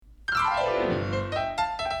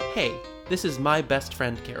Hey, this is my best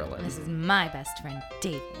friend Carolyn. This is my best friend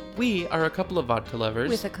David. We are a couple of vodka lovers.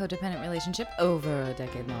 With a codependent relationship over a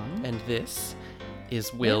decade long. And this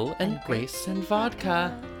is Will and Grace and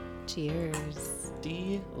Vodka. Cheers.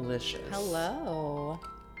 Delicious. Hello.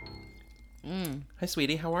 Hi,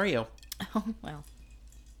 sweetie. How are you? Oh, well.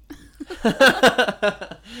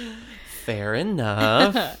 Fair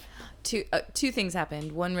enough. Two things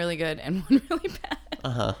happened. One really good and one really bad.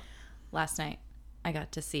 Uh-huh. Last night, I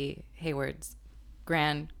got to see Hayward's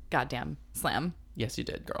grand goddamn slam. Yes, you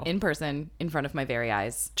did, girl. In person, in front of my very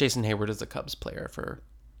eyes. Jason Hayward is a Cubs player for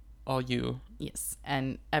all you. Yes.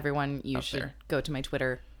 And everyone, you should go to my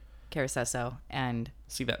Twitter, Caracesso, and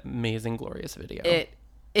see that amazing, glorious video. It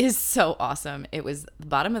is so awesome. It was the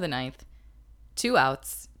bottom of the ninth, 2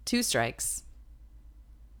 outs, 2 strikes,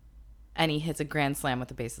 and he hits a grand slam with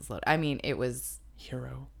the bases loaded. I mean, it was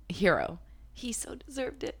hero. He so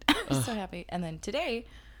deserved it. I was so happy. And then today,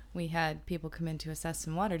 we had people come in to assess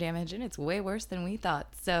some water damage, and it's way worse than we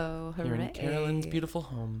thought. So, hooray. You're in Carolyn's beautiful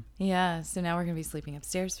home. Yeah, so now we're going to be sleeping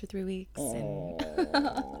upstairs for 3 weeks. Oh,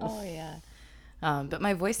 oh yeah. But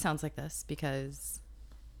my voice sounds like this because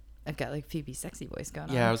I've got like Phoebe's sexy voice going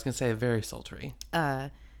on. Yeah, I was going to say very sultry.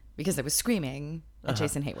 Because I was screaming at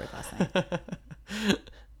Jason Hayward last night.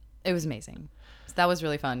 It was amazing. So that was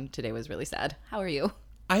really fun. Today was really sad. How are you?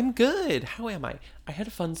 I'm good. How am I? I had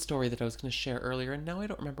a fun story that I was going to share earlier, and now I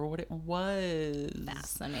don't remember what it was.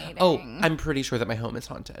 Fascinating. Oh, I'm pretty sure that my home is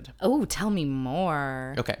haunted. Oh, tell me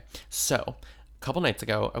more. Okay. So, a couple nights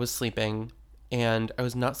ago, I was sleeping, and I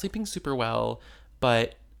was not sleeping super well,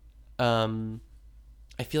 but I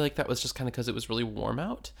feel like that was just kind of because it was really warm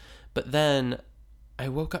out. But then I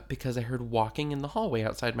woke up because I heard walking in the hallway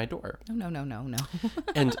outside my door. Oh, no.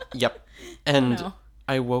 And, yep. And no.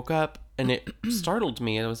 I woke up, and it startled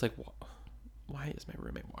me, and I was like, why is my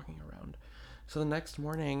roommate walking around? So the next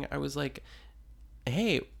morning, I was like,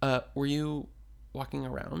 hey, were you walking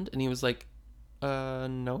around? And he was like,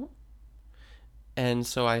 no. And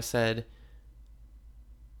so I said,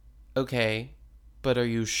 okay, but are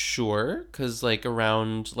you sure? Because, like,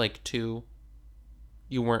 around, like, 2,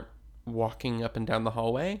 you weren't walking up and down the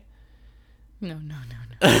hallway? No.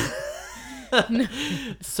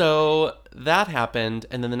 So that happened,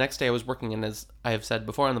 and then the next day I was working, and as I have said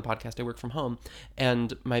before on the podcast, I work from home,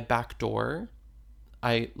 and my back door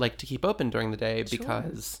I like to keep open during the day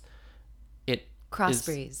because it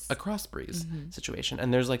is a cross breeze situation,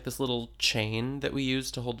 and there's like this little chain that we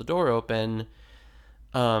use to hold the door open,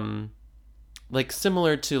 like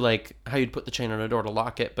similar to like how you'd put the chain on a door to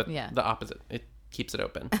lock it, but the opposite. It keeps it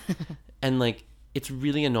open. And like it's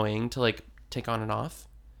really annoying to like take on and off.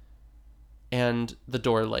 And the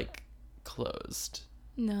door, like, closed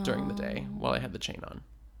during the day while I had the chain on.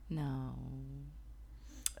 No.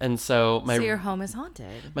 And so So your home is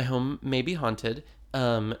haunted. My home may be haunted.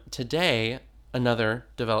 Today, another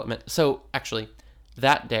development. So, actually,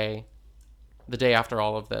 that day, the day after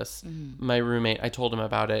all of this, my roommate, I told him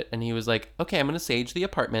about it, and he was like, okay, I'm going to sage the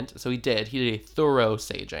apartment. So he did. He did a thorough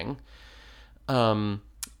saging.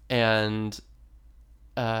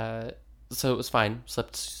 So it was fine.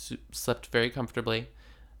 Slept very comfortably.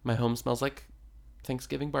 My home smells like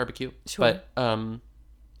Thanksgiving barbecue. Sure. But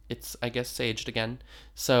it's, I guess, saged again.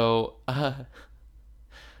 So but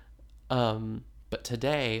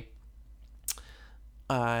today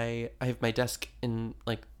I have my desk in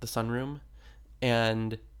like the sunroom,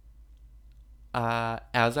 and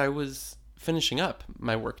as I was finishing up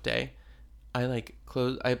my workday, I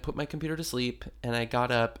put my computer to sleep, and I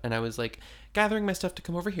got up, and I was like gathering my stuff to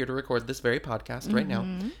come over here to record this very podcast right now.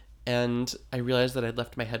 And I realized that I'd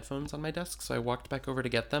left my headphones on my desk, so I walked back over to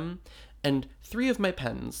get them, and 3 of my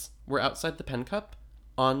pens were outside the pen cup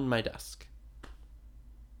on my desk.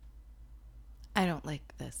 I don't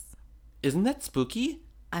like this. Isn't that spooky?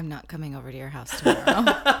 I'm not coming over to your house tomorrow.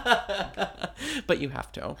 But you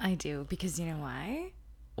have to. I do, because you know why?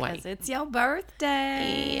 Why? Because it's your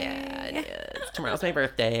birthday. Yeah, it is. Tomorrow's my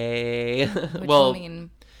birthday. Which well, will mean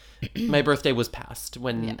my birthday was passed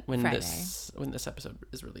when Friday. this episode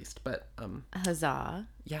is released. But huzzah!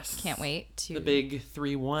 Yes, Can't wait to the big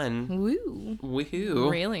 3-1. Woo! Woohoo!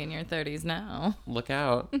 Really in your 30s now? Look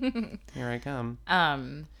out! Here I come.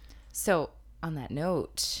 So on that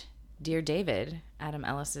note, Dear David, Adam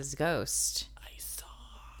Ellis's Ghost, I saw,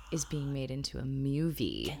 is being made into a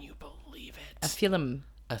movie. Can you believe it?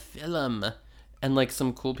 A film. And like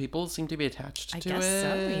some cool people seem to be attached to it. I guess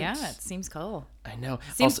so. Yeah, it seems cool. I know.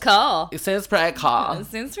 Seems cool. It seems pretty cool. It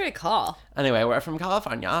seems pretty cool. Anyway, we're from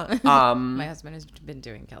California. My husband has been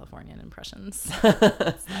doing Californian impressions.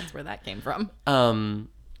 That's where that came from.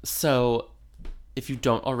 So if you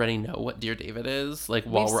don't already know what Dear David is, like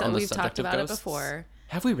while we're on the we've subject talked of about ghosts. it before.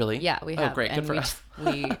 Have we really? Yeah, we have. Oh, great. Good for us.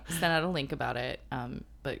 We sent out a link about it.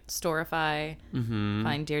 But Storify,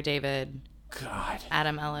 find Dear David, God.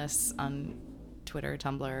 Adam Ellis on Twitter,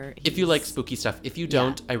 Tumblr. If you like spooky stuff. If you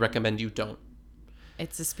don't, I recommend you don't.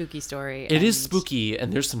 It's a spooky story. It is spooky,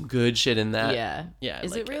 and there's some good shit in that. Yeah. Yeah.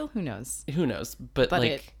 Is it real? Who knows? Who knows? But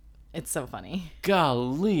like, it's so funny.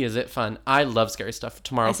 golly, is it fun? I love scary stuff.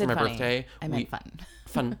 Tomorrow for my birthday. I meant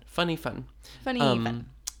fun. Funny. Fun.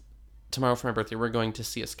 Tomorrow for my birthday, we're going to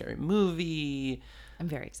see a scary movie. I'm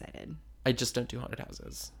very excited. I just don't do haunted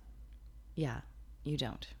houses. Yeah, you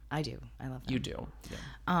don't. I do. I love them. You do.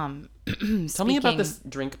 Yeah. Tell me about this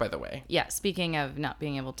drink, by the way. Yeah, speaking of not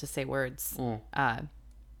being able to say words,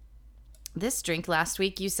 this drink last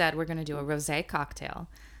week you said we're going to do a rosé cocktail.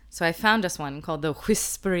 So I found us one called the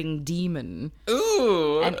Whispering Demon.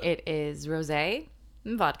 Ooh! And it is rosé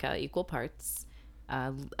and vodka, equal parts,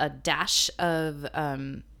 a dash of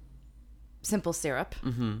simple syrup.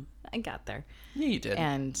 Mm-hmm. I got there. Yeah, you did.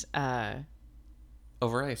 And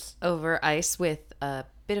over ice. Over ice with a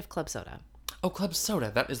bit of club soda. Oh, club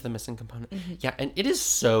soda. That is the missing component. Mm-hmm. Yeah, and it is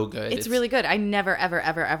so good. It's really good. I never, ever,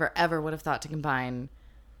 ever, ever, ever would have thought to combine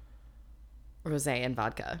rosé and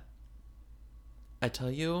vodka. I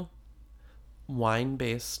tell you,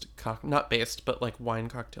 wine-based, not based, but like wine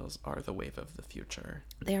cocktails are the wave of the future.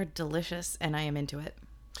 They are delicious, and I am into it.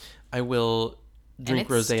 I will drink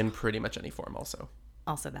rosé in pretty much any form also.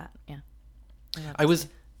 Also that, yeah.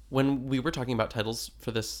 When we were talking about titles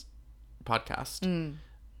for this podcast,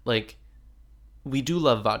 like, we do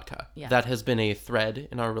love vodka. Yeah. That has been a thread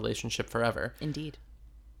in our relationship forever. Indeed.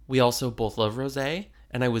 We also both love rosé,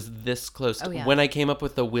 and I was this close when I came up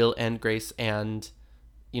with the Will and Grace and,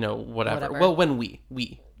 whatever. Well, when we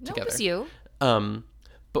together. No, it was you.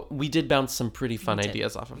 But we did bounce some pretty fun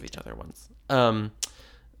ideas off of each other once.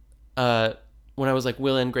 When I was like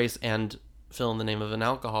Will and Grace and fill in the name of an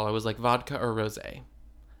alcohol, I was like vodka or rosé.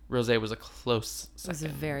 Rosé was a close second. It was a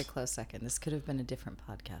very close second. This could have been a different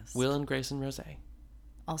podcast. Will and Grace and rosé.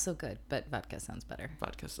 Also good, but vodka sounds better.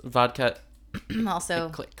 Vodka. Also,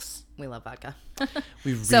 it clicks. We love vodka.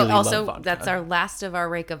 We really love vodka. That's our last of our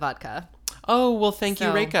Reka vodka. Oh, well, thank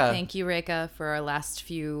you, Reka. Thank you, Reka, for our last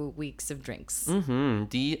few weeks of drinks. Mm-hmm.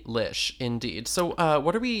 Delish, indeed. So,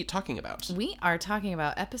 what are we talking about? We are talking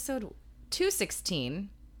about episode 216,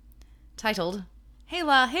 titled, Hey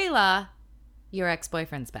La, your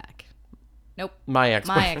ex-boyfriend's back. Nope. My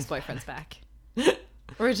ex-boyfriend. My ex-boyfriend's back.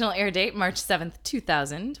 Original air date, March 7th,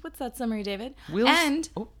 2000. What's that summary, David?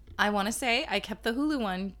 I want to say I kept the Hulu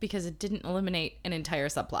one because it didn't eliminate an entire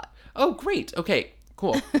subplot. Oh, great. Okay,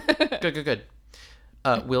 cool. Good.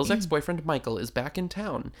 Will's ex-boyfriend Michael is back in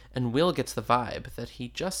town, and Will gets the vibe that he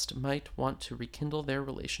just might want to rekindle their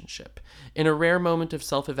relationship. In a rare moment of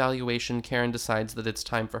self-evaluation, Karen decides that it's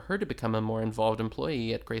time for her to become a more involved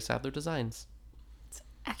employee at Grace Adler Designs. It's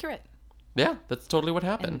accurate. Yeah, that's totally what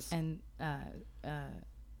happens.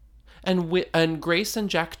 And Grace and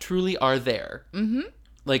Jack truly are there. Mm-hmm.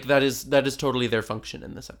 Like, that is totally their function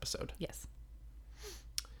in this episode. Yes.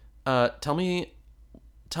 Tell me,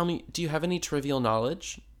 do you have any trivial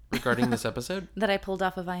knowledge regarding this episode? That I pulled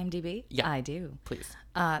off of IMDb? Yeah. I do. Please.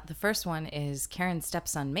 The first one is Karen's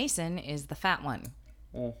stepson Mason is the fat one.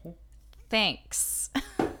 Mm-hmm. Thanks.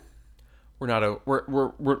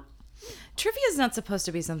 We're Trivia is not supposed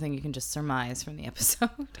to be something you can just surmise from the episode.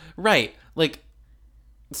 Right. Like,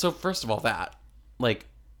 so first of all,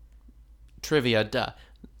 trivia, duh.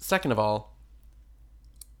 Second of all,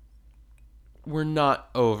 we're not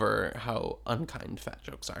over how unkind fat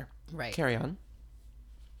jokes are. Right. Carry on.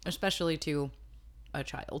 Especially to a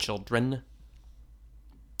child. Children.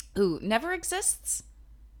 Who never exists.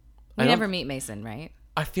 We never meet Mason, right?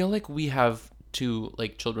 I feel like we have two,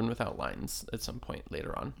 children without lines at some point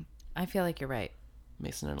later on. I feel like you're right.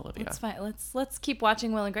 Mason and Olivia. That's fine. Let's keep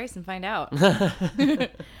watching Will and Grace and find out. The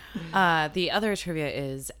other trivia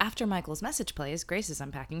is, after Michael's message plays, Grace is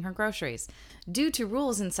unpacking her groceries. Due to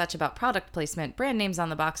rules and such about product placement, brand names on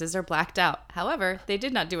the boxes are blacked out. However, they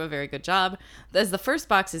did not do a very good job, as the first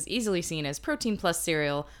box is easily seen as Protein Plus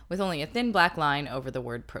cereal with only a thin black line over the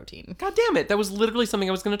word protein. God damn it. That was literally something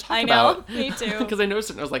I was going to talk about. I know. Me too. Because I noticed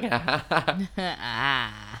it and I was like,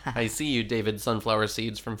 I see you, David Sunflower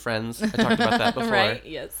Seeds from Friends. I talked about that before. Right?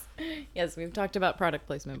 Yes, we've talked about product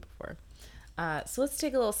placement before. So let's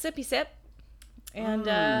take a little sippy sip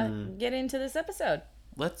and get into this episode.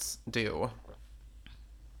 Let's do.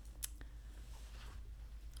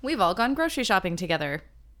 We've all gone grocery shopping together.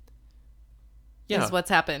 Yeah. Is what's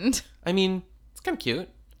happened. I mean, it's kind of cute.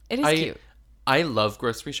 It is cute. I love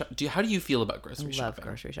grocery shopping. How do you feel about grocery shopping? Love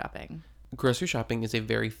grocery shopping. grocery shopping is a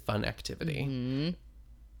very fun activity. Mm-hmm.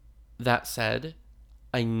 That said,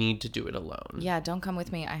 I need to do it alone. Yeah, don't come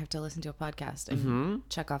with me. I have to listen to a podcast and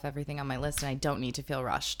check off everything on my list, and I don't need to feel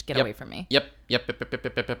rushed. Get away from me. Yep.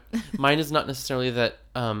 Mine is not necessarily that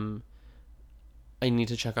I need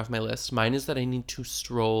to check off my list. Mine is that I need to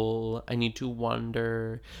stroll. I need to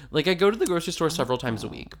wander. Like, I go to the grocery store several times a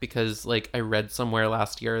week because, like, I read somewhere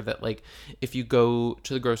last year that, like, if you go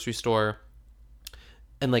to the grocery store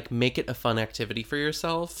and, like, make it a fun activity for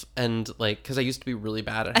yourself, and, like, because I used to be really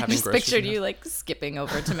bad at having grocery I just pictured you, like, skipping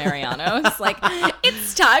over to Mariano's. Like,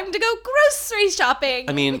 it's time to go grocery shopping.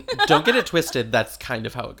 I mean, don't get it twisted. That's kind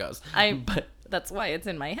of how it goes. That's why it's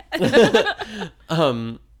in my head.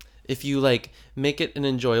 If you, like, make it an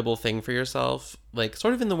enjoyable thing for yourself, like,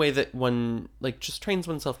 sort of in the way that one, like, just trains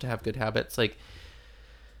oneself to have good habits, like,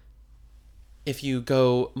 if you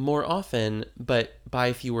go more often but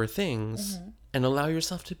buy fewer things and allow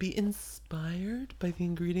yourself to be inspired by the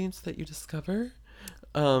ingredients that you discover.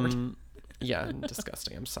 Yeah,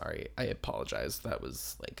 disgusting. I'm sorry. I apologize. That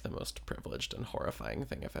was, like, the most privileged and horrifying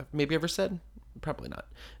thing I've maybe ever said. Probably not.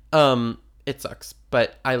 It sucks,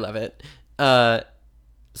 but I love it.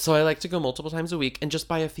 So I like to go multiple times a week and just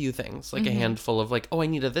buy a few things, like a handful of, like, oh, I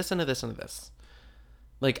need a this and a this and a this.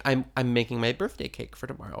 Like, I'm making my birthday cake for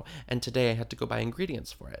tomorrow, and today I had to go buy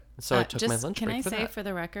ingredients for it. So I took my lunch break for that. Can I say, for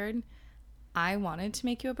the record, I wanted to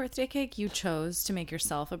make you a birthday cake. You chose to make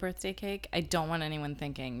yourself a birthday cake. I don't want anyone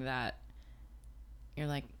thinking that you're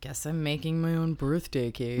like, guess I'm making my own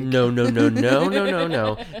birthday cake. No.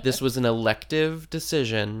 This was an elective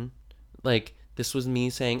decision. Like, this was me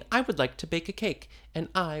saying, I would like to bake a cake, and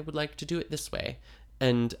I would like to do it this way.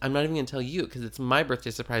 And I'm not even going to tell you, because it's my birthday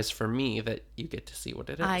surprise for me that you get to see what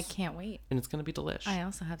it is. I can't wait. And it's going to be delish. I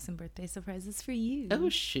also have some birthday surprises for you. Oh,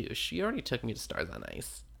 shoosh. You already took me to Stars on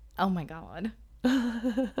Ice. Oh, my God.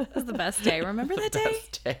 That was the best day. Remember that day?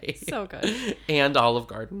 Best day. So good. And Olive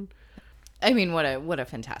Garden. I mean, what a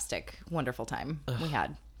fantastic, wonderful time we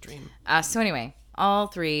had. Dream. So anyway, all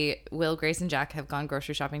three, Will, Grace, and Jack, have gone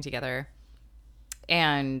grocery shopping together.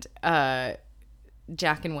 And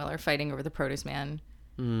Jack and Will are fighting over the produce man.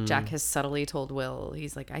 Jack has subtly told Will,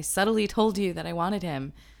 he's like, I subtly told you that I wanted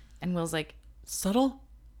him. And Will's like, subtle?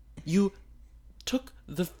 You took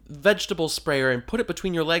the vegetable sprayer and put it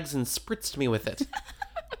between your legs and spritzed me with it.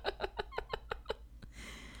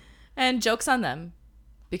 And joke's on them,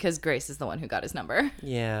 because Grace is the one who got his number.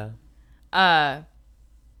 Yeah.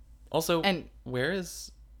 Also, and where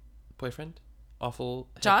is boyfriend? Awful.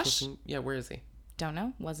 Josh? Yeah, where is he? Don't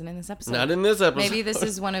know. Wasn't in this episode. Not in this episode. Maybe this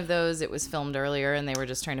is one of those, it was filmed earlier and they were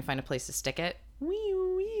just trying to find a place to stick it.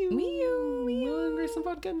 Will and Grace and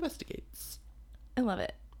Vodka investigates. I love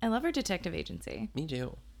it. I love our detective agency. Me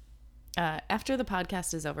too. After the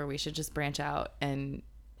podcast is over, we should just branch out and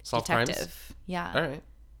solve detective. Crimes? Yeah. All right.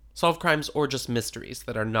 Solve crimes or just mysteries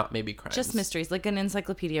that are not maybe crimes. Just mysteries, like an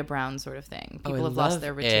Encyclopedia Brown sort of thing. People have lost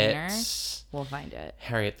their retainer. We'll find it.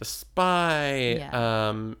 Harriet the Spy.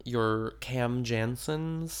 Yeah. Your Cam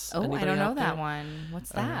Jansen's. Oh, Anybody I don't know out there? that one. What's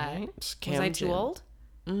that? Right. Was I too old?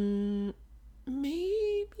 Maybe.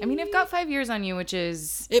 I mean, I've got 5 years on you, which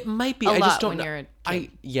is it might be. a I lot just don't when know. you're a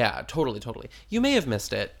kid. Yeah, totally. You may have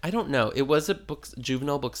missed it. I don't know. It was a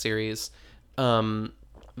juvenile book series,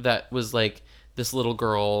 that was like this little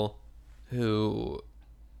girl who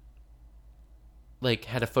like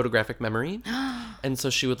had a photographic memory, and so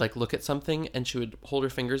she would like look at something and she would hold her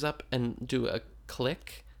fingers up and do a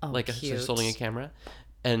click, like she's holding a camera,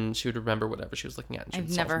 and she would remember whatever she was looking at. And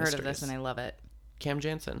I've never heard of this, and I love it. Cam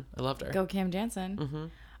Jansen, I loved her. Go Cam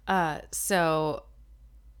Jansen. So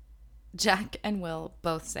Jack and Will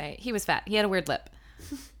both say he was fat. He had a weird lip.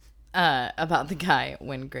 About the guy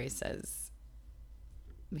when Grace says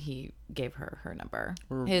he gave her number.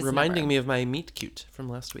 Reminding me of my meet cute from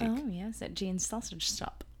last week. Oh, yes, at Jean's Sausage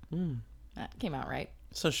Shop. That came out right.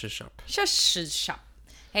 Sausage Shop. Sausage Shop.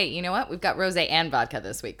 Hey, you know what? We've got rosé and vodka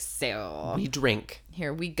this week, so we drink.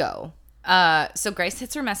 Here we go. So Grace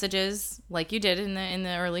hits her messages like you did in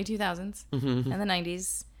the early 2000s and the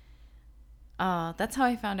 90s. That's how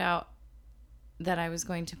I found out that I was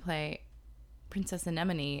going to play Princess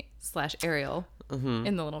Anemone / Ariel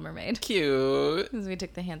in The Little Mermaid. Cute. Because we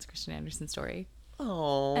took the Hans Christian Andersen story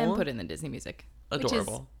Aww. and put in the Disney music. Adorable. Which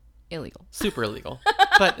is illegal. Super illegal.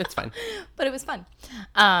 But it's fine. But it was fun.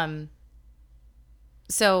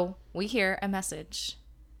 So we hear a message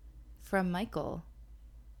from Michael,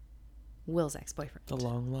 Will's ex-boyfriend. The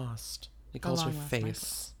long lost. He calls her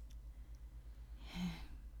Face.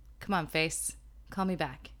 Come on, Face. Call me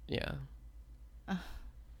back. Yeah.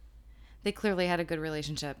 They clearly had a good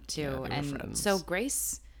relationship too. Yeah, they were and friends. so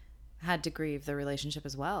Grace had to grieve the relationship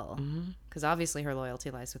as well. Because obviously her loyalty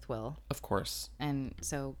lies with Will. Of course. And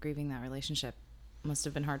so grieving that relationship must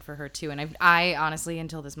have been hard for her too. And I honestly,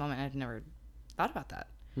 until this moment, I've never thought about that.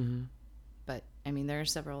 Mm-hmm. But I mean,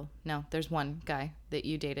 there's one guy that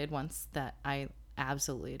you dated once that I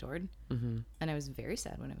absolutely adored. Mm-hmm. And I was very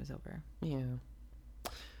sad when it was over. Yeah.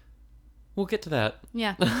 We'll get to that.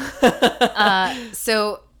 Yeah.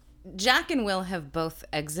 So Jack and Will have both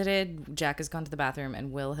exited. Jack has gone to the bathroom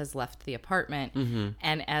and Will has left the apartment. Mm-hmm.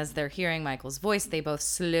 And as they're hearing Michael's voice, they both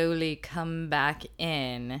slowly come back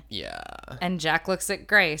in. Yeah. And Jack looks at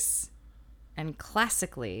Grace and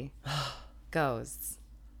classically goes,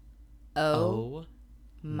 "Oh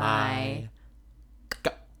my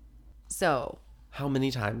God." So, how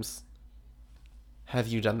many times have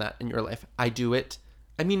you done that in your life? I do it.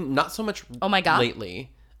 I mean, not so much oh my God.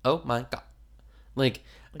 lately. Oh my God. Like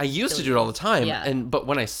I used to do it all the time. Yeah. But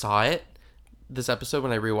when I saw it, this episode,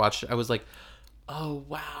 when I rewatched it, I was like, oh,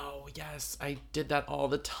 wow. Yes, I did that all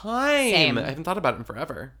the time. Same. I haven't thought about it in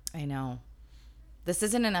forever. I know. This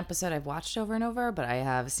isn't an episode I've watched over and over, but I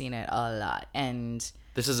have seen it a lot. And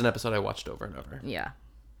This is an episode I watched over and over. yeah.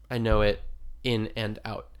 I know it in and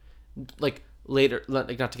out. Like later,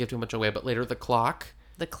 like not to give too much away, but later the clock.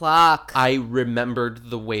 The clock. I remembered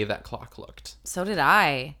the way that clock looked. So did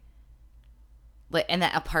I. Like in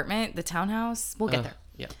that apartment, the townhouse. We'll get there.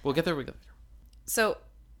 Yeah, we'll get there. So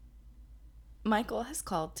Michael has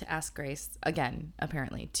called to ask Grace again,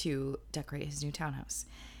 apparently, to decorate his new townhouse.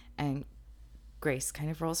 And Grace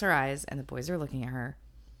kind of rolls her eyes and the boys are looking at her.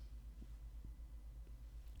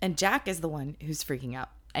 And Jack is the one who's freaking out.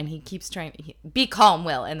 And he keeps trying to be calm,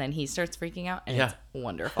 Will. And then he starts freaking out. And it's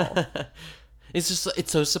wonderful. It's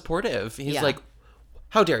so supportive. He's Yeah. like,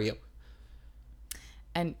 how dare you?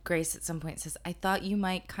 And Grace at some point says, I thought you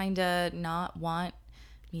might kind of not want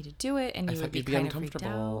me to do it. And I you would thought be you'd be kind of freaked out.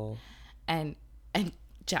 uncomfortable. And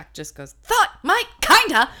Jack just goes, thought might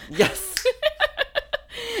kinda. Yes.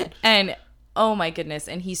 And oh my goodness.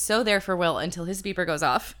 And he's so there for Will until his beeper goes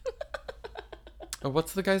off. Oh,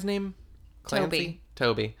 what's the guy's name? Clancy?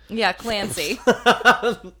 Toby. Yeah, Clancy.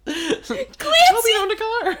 Toby Clancy! owned a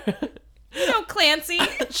car. You know Clancy.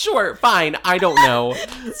 Sure, fine. I don't know.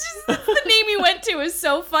 It's just the name he went to is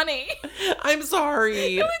so funny. I'm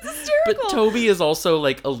sorry. It was hysterical. But Toby is also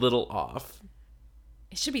like a little off.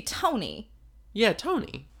 It should be Tony. Yeah,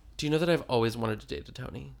 Tony. Do you know that I've always wanted to date a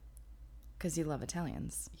Tony? Because you love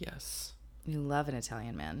Italians. Yes. You love an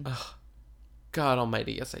Italian man. God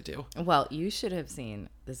almighty, yes I do. Well, you should have seen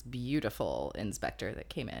this beautiful inspector that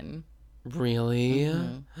came in. Really?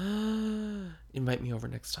 Invite me over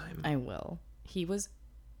next time. I will. He was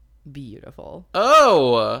beautiful.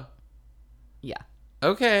 Oh! Yeah.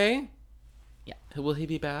 Okay. Yeah. Will he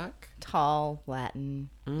be back? Tall, Latin.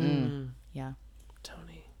 Yeah.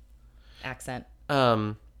 Tony. Accent.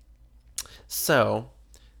 So,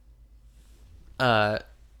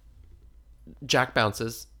 Jack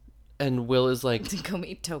bounces, and Will is like To go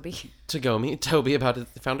meet Toby. to go meet Toby about it.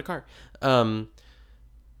 Found a car.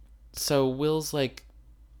 So Will's like,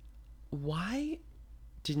 why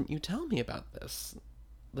didn't you tell me about this?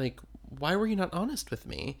 Like, why were you not honest with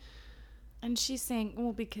me? And she's saying,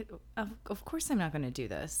 well, because of course I'm not going to do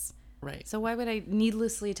this. Right. So why would I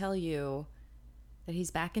needlessly tell you that he's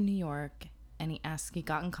back in New York and he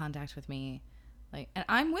got in contact with me? Like, and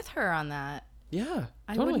I'm with her on that. Yeah.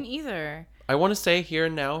 I Totally. wouldn't either. I want to say here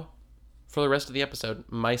and now, for the rest of the episode,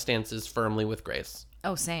 my stance is firmly with Grace.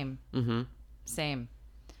 Oh, same. Mm-hmm. Same.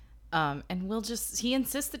 And he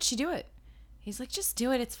insists that she do it. He's like, just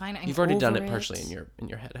do it. It's fine. You've already done it partially in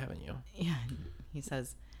your head, haven't you? Yeah. He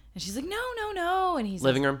says, and she's like, no. And he's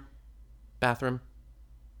Living room, bathroom,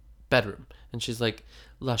 bedroom. And she's like,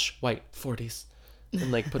 lush, white, 40s. And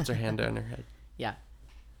like puts her hand on her head. yeah.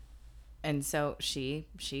 And so she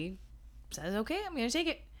says, okay, I'm going to take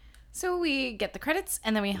it. So we get the credits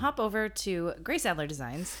and then we hop over to Grace Adler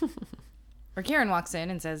Designs where Karen walks in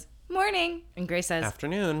and says, morning. And Grace says,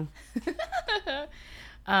 Afternoon.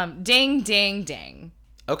 ding, ding, ding.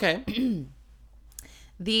 Okay.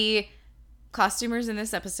 The costumers in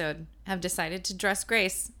this episode have decided to dress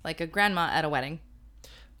Grace like a grandma at a wedding.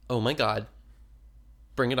 Oh my God.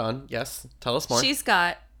 Bring it on. Yes. Tell us more. She's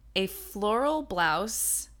got a floral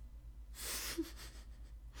blouse,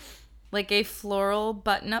 like a floral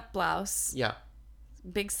button-up blouse, Yeah.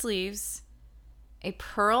 big sleeves, a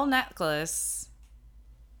pearl necklace,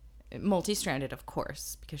 multi-stranded, of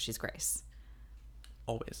course, because she's Grace.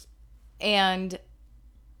 Always. And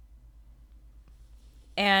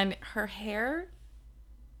her hair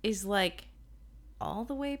is like all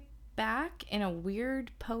the way back in a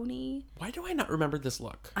weird pony. Why do I not remember this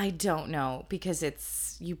look? I don't know,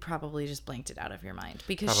 because you probably just blanked it out of your mind.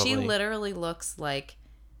 Because she Probably. literally looks like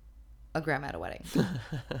a grandma at a wedding.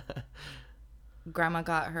 Grandma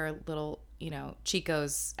got her little,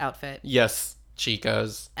 Chico's outfit Yes,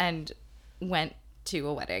 Chico's. and went to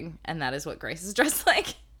a wedding, and that is what Grace is dressed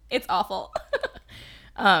like. It's awful.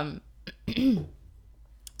 So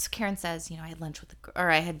Karen says,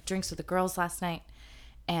 I had drinks with the girls last night,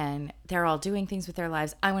 and they're all doing things with their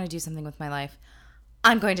lives. I want to do something with my life.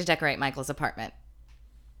 I'm going to decorate Michael's apartment.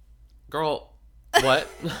 Girl, what?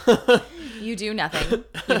 You do nothing.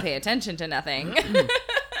 You pay attention to nothing.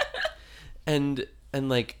 and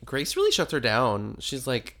like Grace really shuts her down. She's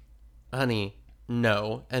like, honey,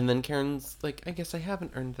 no. And then Karen's like, I guess I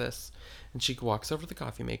haven't earned this. And she walks over to the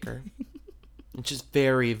coffee maker. And she's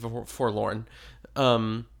very forlorn.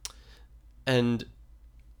 And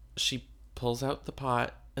she pulls out the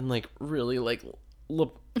pot and like really does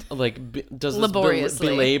this Laboriously.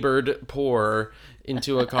 belabored pour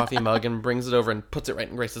into a coffee mug and brings it over and puts it right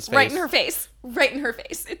in Grace's face. Right in her face. Right in her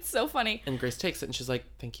face. It's so funny. And Grace takes it and she's like,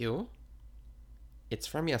 thank you. It's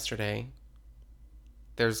from yesterday.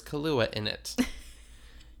 There's Kahlua in it.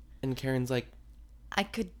 And Karen's like, I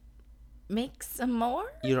could make some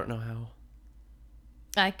more. you don't know how.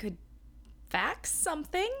 I could fax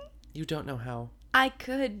something. You don't know how. I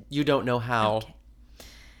could. You don't know how. Okay.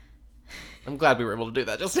 I'm glad we were able to do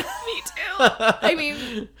that just now. Me too. I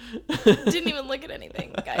mean, didn't even look at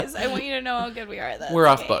anything, guys. I want you to know how good we are at this. We're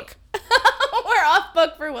off book. We're off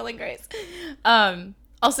book for Will and Grace.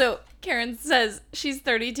 Also, Karen says she's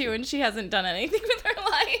 32 and she hasn't done anything with her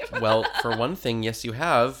life. Well, for one thing, yes, you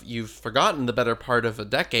have. You've forgotten the better part of a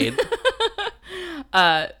decade.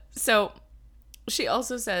 So she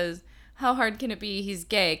also says, how hard can it be? He's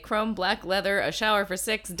gay. Chrome, black leather, a shower for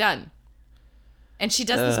 6, done. And she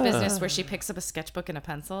does this business where she picks up a sketchbook and a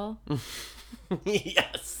pencil.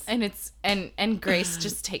 Yes. And it's and Grace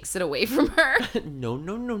just takes it away from her. No,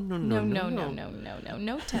 no, no, no, No, no,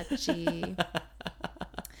 no touchy.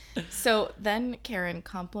 So then Karen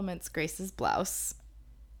compliments Grace's blouse,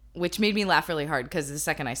 which made me laugh really hard because the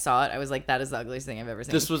second I saw it, I was like, that is the ugliest thing I've ever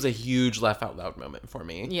seen. This was a huge laugh out loud moment for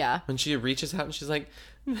me. Yeah. When she reaches out and she's like,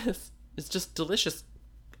 this is just delicious.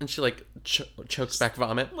 And she like chokes back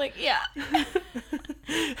vomit. Like, yeah.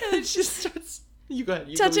 And then she starts, you go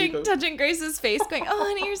ahead. Touching Grace's face, going, oh,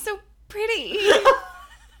 honey, you're so pretty.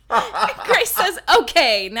 And Grace says,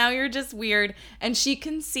 okay, now you're just weird. And she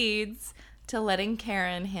concedes to letting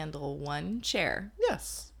Karen handle one chair.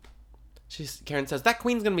 Yes. Karen says, that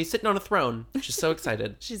queen's going to be sitting on a throne. She's so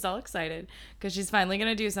excited. She's all excited because she's finally going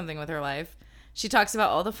to do something with her life. She talks about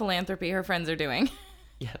all the philanthropy her friends are doing.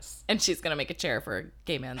 Yes. And she's going to make a chair for a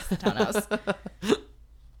gay man's townhouse.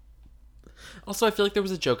 Also, I feel like there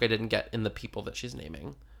was a joke I didn't get in the people that she's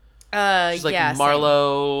naming. She's like yeah,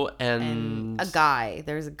 Marlo same. and a guy.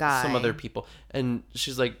 There's a guy. some other people. And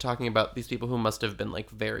she's like talking about these people who must have been like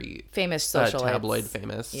very famous socialites. tabloid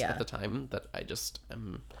famous Yeah. at the time that I just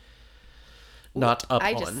am not up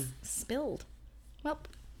I on. just spilled. Well,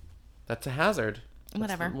 That's a hazard. That's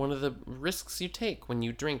whatever. one of the risks you take when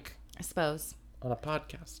you drink I suppose. on a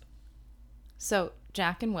podcast. So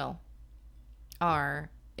Jack and Will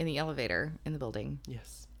are in the elevator in the building,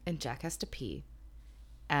 Yes. and Jack has to pee.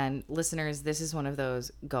 And listeners, this is one of those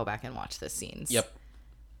go back and watch the scenes. Yep.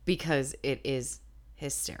 Because it is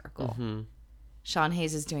hysterical. Mm-hmm. Sean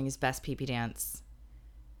Hayes is doing his best pee-pee dance.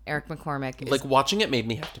 Eric McCormick is... Like watching it made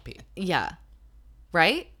me have to pee. Yeah.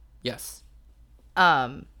 Right? Yes.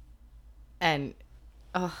 And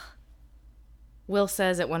Will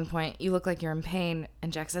says at one point, you look like you're in pain.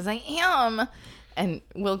 And Jack says, I am. And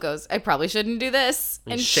Will goes, I probably shouldn't do this.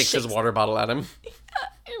 And shakes his water bottle at him.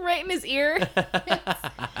 Right in his ear.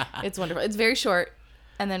 It's wonderful. It's very short.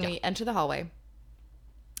 And then we enter the hallway.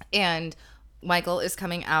 And Michael is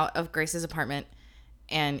coming out of Grace's apartment.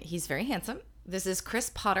 And he's very handsome. This is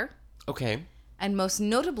Chris Potter. Okay. And most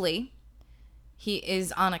notably, he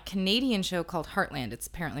is on a Canadian show called Heartland. It's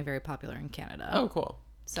apparently very popular in Canada. Oh, cool.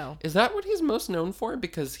 So Is that what he's most known for?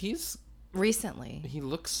 Because he recently.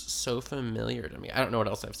 looks so familiar to me. I don't know what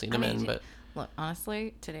else I've seen him in, but Look,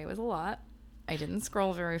 honestly, today was a lot. I didn't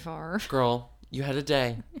scroll very far. girl, you had a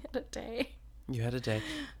day. I had a day. You had a day.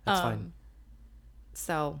 That's fine.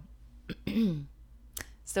 So,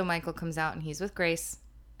 so Michael comes out and he's with Grace.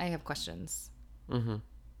 I have questions. Mm-hmm.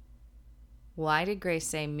 Why did Grace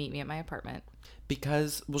say, meet me at my apartment?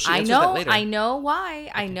 Because, well, she I answers know, that later. I know why.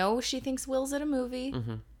 Okay. I know she thinks Will's at a movie.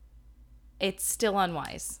 Mm-hmm. It's still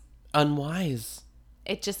unwise. Unwise.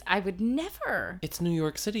 I would never It's New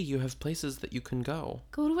York City. You have places that you can go.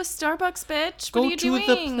 go to a Starbucks, bitch. Go What are you to doing?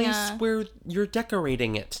 the place where you're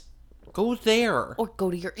decorating it. Go there. Or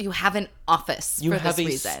go to you have an office You for have this a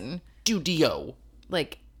reason. studio.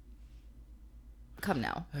 Like, come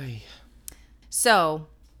now. Ay. So,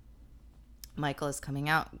 Michael is coming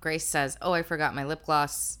out. Grace says, "Oh, I forgot my lip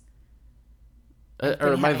gloss.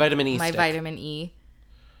 Or my vitamin E My stick. vitamin E.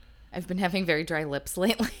 I've been having very dry lips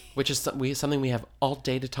lately." Which is something we have all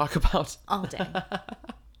day to talk about. All day.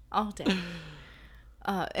 All day.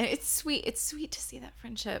 And it's sweet. It's sweet to see that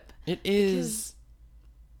friendship. It is.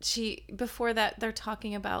 Before that, they're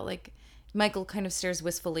talking about, like, Michael kind of stares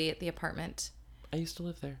wistfully at the apartment. I used to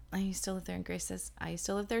live there. I used to live there. And Grace says, I used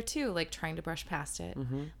to live there too. Like, trying to brush past it.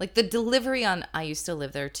 Mm-hmm. Like, the delivery on I used to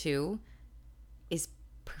live there too is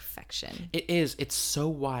perfection. It is. It's so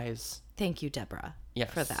wise. Thank you, Deborah,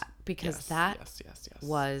 Yes. for that. Because yes.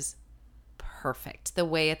 was perfect. The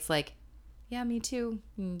way it's like, yeah, me too.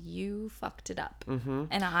 You fucked it up. Mm-hmm.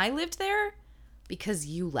 And I lived there because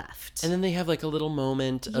you left. And then they have like a little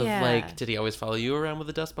moment of Yeah. like, did he always follow you around with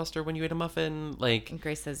a dustbuster when you ate a muffin? Like, And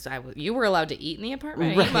Grace says, you were allowed to eat in the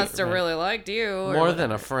apartment. Right, He must have right. really liked you. or more than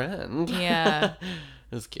whatever. a friend. Yeah.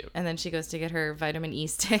 It was cute. And then she goes to get her vitamin E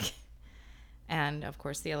stick. And, of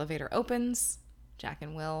course, the elevator opens. Jack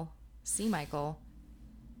and Will see Michael.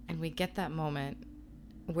 And we get that moment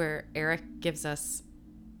where Eric gives us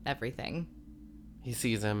everything. He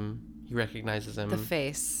sees him. He recognizes him. The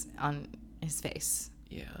face on his face.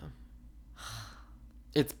 Yeah.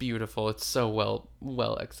 It's beautiful. It's so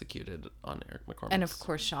well executed on Eric McCormick. And, of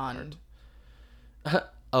course, Sean.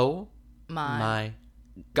 Oh My.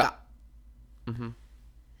 God. Mm-hmm.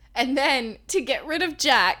 And then, to get rid of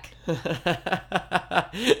Jack,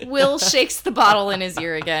 Will shakes the bottle in his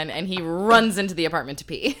ear again, and he runs into the apartment to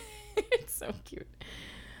pee. It's so cute.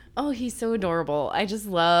 Oh, he's so adorable. I just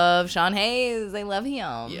love Sean Hayes. I love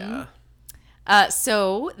him. Yeah.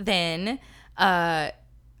 So then,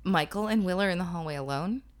 Michael and Will are in the hallway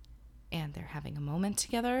alone, and they're having a moment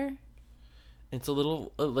together. It's a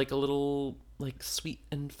little sweet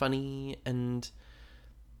and funny and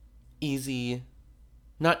easy.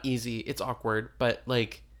 Not easy. It's awkward, but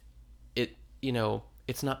like it,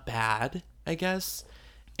 it's not bad, I guess.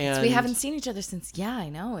 And So we haven't seen each other since, I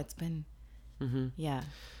know. It's been, yeah.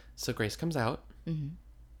 So Grace comes out.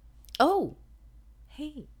 Oh,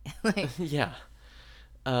 hey. Like, Yeah.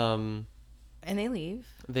 and they leave.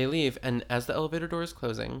 They leave, and as the elevator door is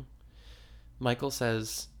closing, Michael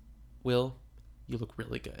says, "Will, you look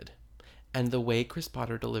really good." And the way Chris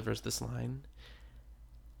Potter delivers this line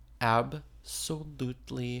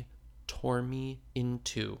absolutely tore me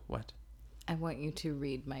into what? I want you to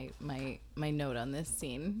read my note on this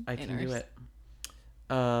scene. I can do it.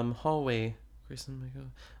 Hallway. Grace and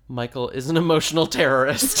Michael. Michael is an emotional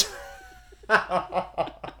terrorist.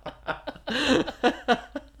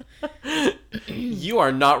 You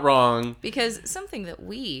are not wrong. Because something that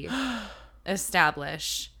we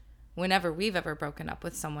establish whenever we've ever broken up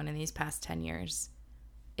with someone in these past 10 years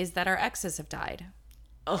is that our exes have died.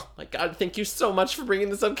 Oh my God, thank you so much for bringing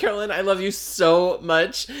this up, Carolyn. I love you so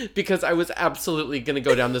much because I was absolutely going to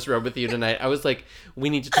go down this road with you tonight. I was like, we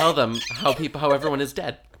need to tell them how everyone is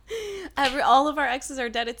dead. All of our exes are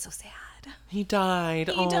dead. It's so sad. He died.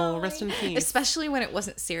 He died. Rest in peace. Especially when it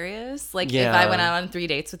wasn't serious. Like, if Yeah. I went out on 3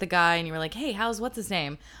 dates with a guy and you were like, hey, what's his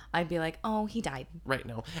name? I'd be like, oh, he died. Right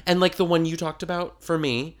now. And like the one you talked about for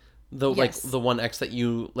me, Yes. like the one ex that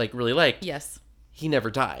you like really liked, Yes. he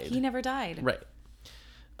never died. He never died. Right.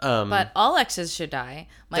 But all exes should die.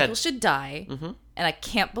 Michael Dead. should die. Mm-hmm. And I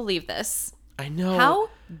can't believe this. I know. How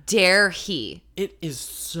dare he? It is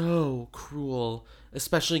so cruel,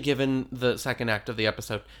 especially given the second act of the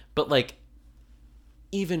episode. But like,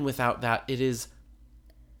 even without that, it is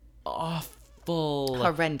awful.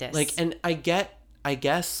 Horrendous. Like, and I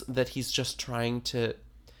guess that he's just trying to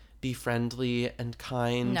be friendly and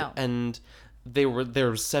kind. No. And there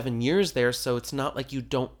were 7 years there, so it's not like you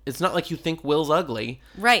think Will's ugly.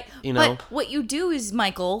 Right. You know? But what you do is,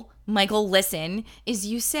 Michael, listen, is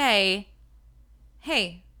you say,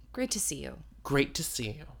 hey, great to see you. Great to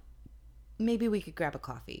see you. Maybe we could grab a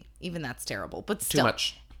coffee. Even that's terrible, but Too still.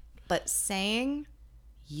 much. But saying,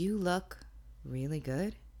 you look really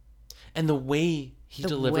good. And the way he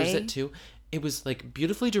delivers way- it too, it was like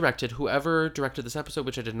beautifully directed. Whoever directed this episode,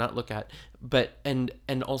 which I did not look at, but and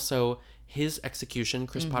also his execution,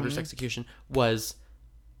 Chris Potter's execution, was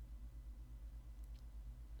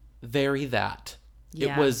very that.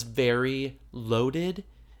 Yeah. It was very loaded,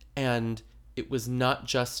 and it was not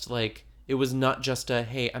just a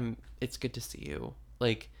hey, it's good to see you.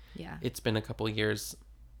 Like, Yeah. it's been a couple years.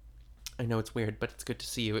 I know it's weird, but it's good to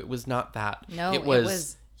see you. It was not that. No, it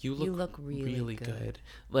was you look really good.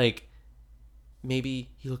 Like,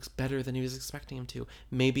 maybe he looks better than he was expecting him to.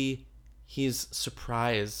 Maybe he's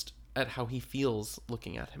surprised at how he feels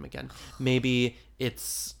looking at him again. Maybe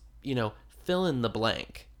it's, fill in the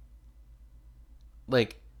blank.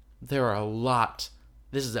 Like, there are a lot.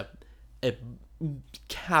 This is a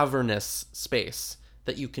cavernous space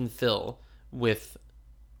that you can fill with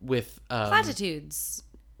platitudes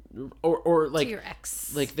or like to your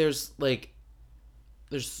ex. Like there's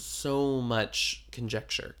so much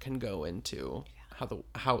conjecture can go into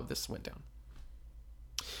how this went down.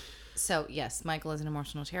 So yes, Michael is an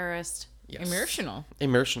emotional terrorist. Yes.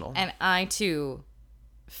 Emotional. And I too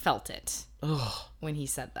felt it Ugh. when he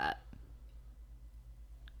said that.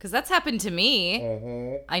 Because that's happened to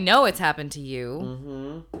me. I know it's happened to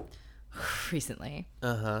you recently.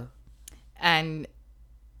 And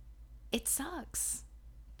it sucks.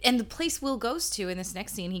 And the place Will goes to in this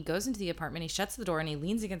next scene, he goes into the apartment, he shuts the door, and he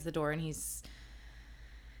leans against the door, and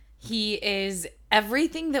he is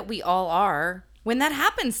everything that we all are when that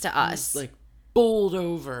happens to us. He's like bowled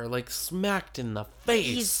over, like smacked in the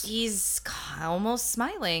face. He's almost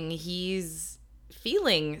smiling. He's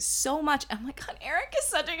feeling so much. I'm like, God, Eric is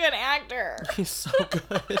such a good actor. He's so good.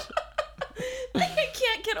 Like, I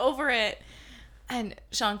can't get over it. And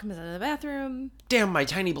Sean comes out of the bathroom. Damn my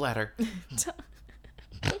tiny bladder.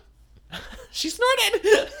 She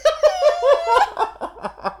snorted.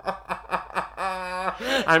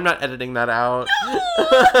 I'm not editing that out.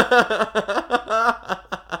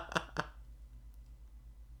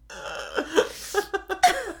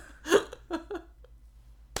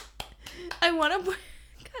 I want to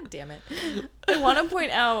God damn it. I want to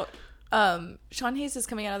point out Sean Hayes is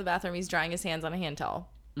coming out of the bathroom. He's drying his hands on a hand towel.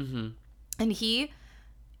 And he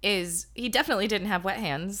definitely didn't have wet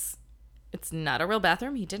hands. It's not a real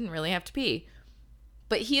bathroom. He didn't really have to pee.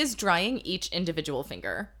 But he is drying each individual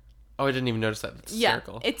finger. Oh, I didn't even notice that. It's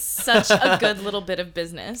hysterical. It's such a good little bit of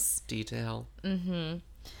business. Detail.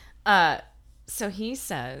 So he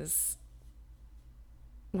says,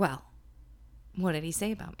 well, what did he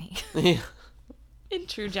say about me? Yeah. In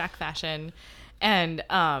true Jack fashion. And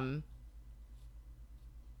I've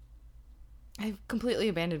completely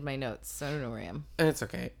abandoned my notes, so I don't know where I am. It's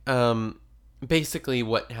okay. Basically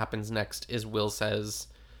what happens next is Will says,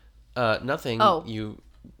 nothing, you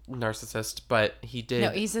narcissist, but he did.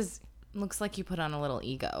 No, he says, looks like you put on a little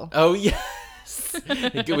ego. Oh, yes.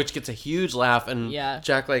 Which gets a huge laugh, and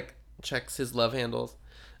Jack, checks his love handles.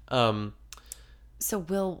 So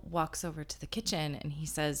Will walks over to the kitchen, and he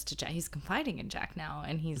says to Jack, he's confiding in Jack now,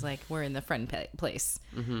 and he's like, we're in the friend place.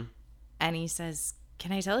 And he says,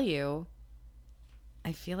 can I tell you,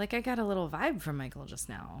 I feel like I got a little vibe from Michael just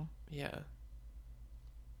now. Yeah.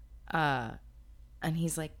 And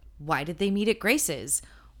he's like, why did they meet at Grace's?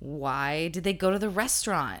 Why did they go to the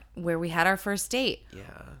restaurant where we had our first date?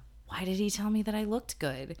 Yeah. Why did he tell me that I looked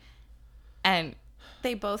good? And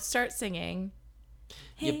they both start singing,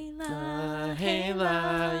 Hey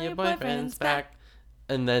la, your boyfriend's back.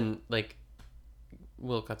 And then,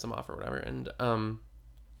 Will cuts him off or whatever. And,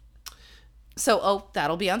 So,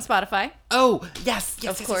 that'll be on Spotify. Oh, yes.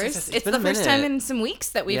 Of course. Yes. It's the first time in some weeks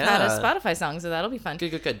that we've had a Spotify song, so that'll be fun.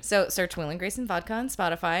 Good. So, search Will and Grace and Vodka on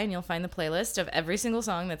Spotify, and you'll find the playlist of every single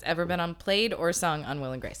song that's ever been played or sung on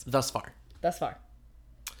Will and Grace. Thus far.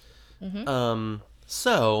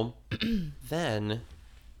 So, then,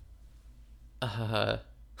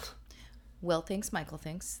 Will thinks Michael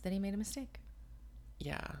thinks that he made a mistake.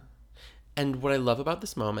 Yeah. And what I love about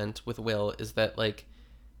this moment with Will is that,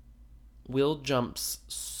 Will jumps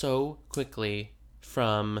so quickly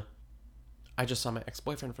from, I just saw my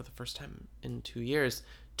ex-boyfriend for the first time in 2 years,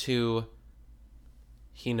 to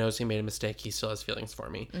he knows he made a mistake. He still has feelings for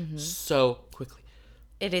me. So quickly.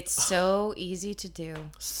 It's so easy to do.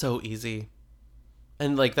 So easy.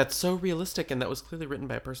 And, that's so realistic, and that was clearly written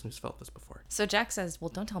by a person who's felt this before. So Jack says, well,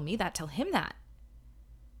 don't tell me that. Tell him that.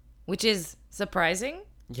 Which is surprising.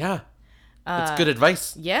 Yeah. It's good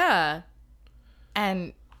advice. Yeah.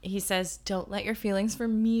 And he says, don't let your feelings for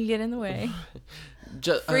me get in the way.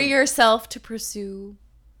 Free yourself to pursue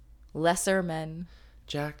lesser men.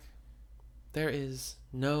 Jack, there is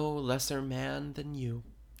no lesser man than you.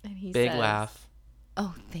 And he Big says, laugh.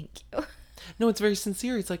 Oh, thank you. No, it's very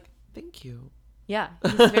sincere. It's like, thank you. Yeah,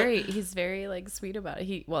 he's very sweet about it.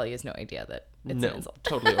 He has no idea that it's an insult.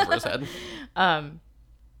 Totally over his head.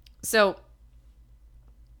 So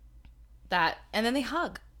that, and then they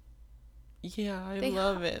hug. Yeah, I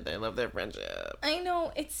love it. I love their friendship. I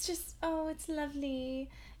know. It's just, oh, it's lovely.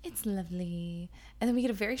 It's lovely. And then we get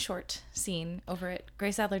a very short scene over at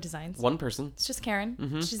Grace Adler Designs. One person. It's just Karen.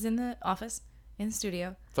 Mm-hmm. She's in the office, in the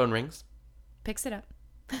studio. Phone rings. Picks it up.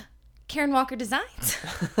 Karen Walker Designs.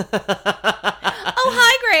 Oh,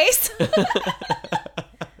 hi, Grace.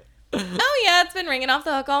 Oh, yeah, it's been ringing off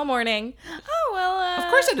the hook all morning. Oh, well, Of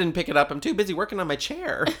course I didn't pick it up. I'm too busy working on my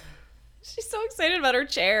chair. She's so excited about her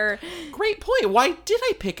chair. Great point. Why did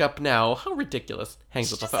I pick up now? How ridiculous.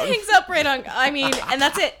 Hangs up the phone. Hangs up right on. I mean, and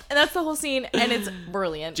that's it. And that's the whole scene. And it's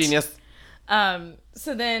brilliant. Genius.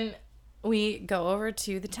 So then we go over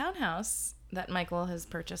to the townhouse that Michael has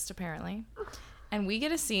purchased, apparently. And we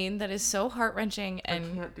get a scene that is so heart-wrenching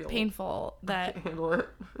and painful that Handle it.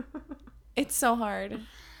 it's so hard.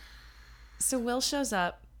 So Will shows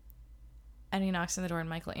up and he knocks on the door and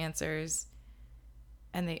Michael answers.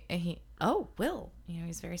 And Will,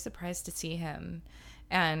 he's very surprised to see him.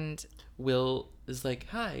 And Will is like,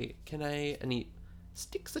 hi, can I, and he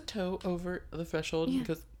sticks a toe over the threshold and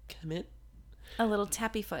goes, come in. a little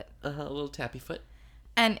tappy foot. A little tappy foot.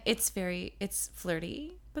 And it's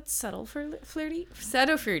flirty, but subtle flirty.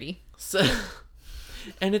 So,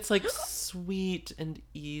 and it's like sweet and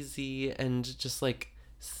easy and just like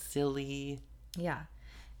silly. Yeah.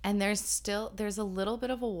 And there's a little bit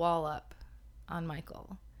of a wall up on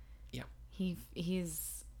Michael. Yeah. He's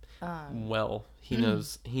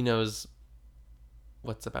he knows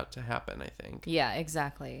what's about to happen, I think. Yeah,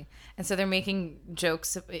 exactly. And so they're making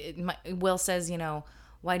jokes. Will says,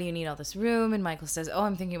 why do you need all this room? And Michael says, oh,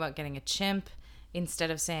 I'm thinking about getting a chimp,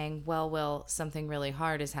 instead of saying, well, Will, something really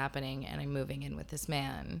hard is happening and I'm moving in with this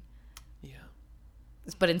man. Yeah.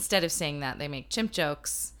 But instead of saying that, they make chimp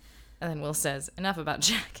jokes. And then Will says, enough about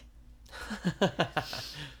Jack.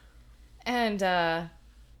 And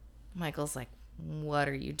Michael's like, what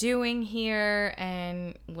are you doing here?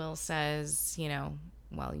 And Will says,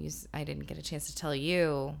 well, I didn't get a chance to tell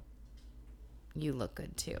you, you look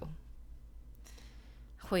good too.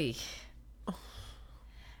 Hui.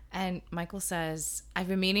 And Michael says, I've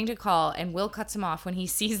been meaning to call, and Will cuts him off when he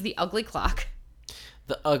sees the ugly clock.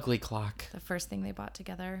 The ugly clock. The first thing they bought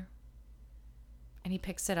together. And he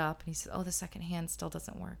picks it up and he says, oh, the second hand still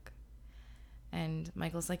doesn't work. And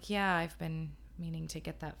Michael's like, yeah, I've been meaning to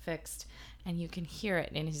get that fixed. And you can hear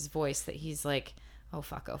it in his voice that he's like, oh,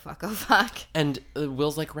 fuck, oh, fuck, oh, fuck. And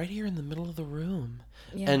Will's like right here in the middle of the room.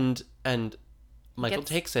 Yeah. And Michael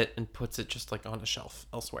takes it and puts it just like on a shelf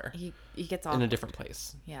elsewhere. He gets off in a different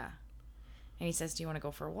place. Yeah. And he says, do you want to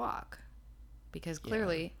go for a walk? Because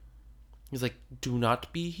clearly... He's like, do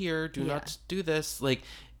not be here. Do not do this. Like,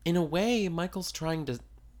 in a way, Michael's trying to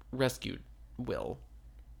rescue Will.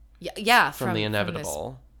 Yeah. From the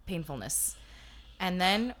inevitable. From painfulness. And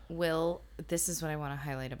then Will, this is what I want to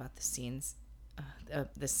highlight about the scenes.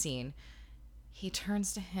 The scene. He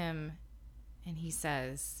turns to him and he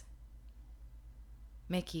says,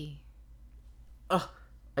 Mickey. Oh,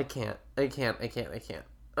 I can't.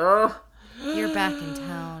 Oh. You're back in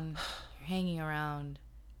town. You're hanging around.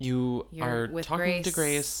 You're are with talking to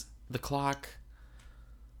Grace, the clock.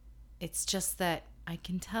 It's just that I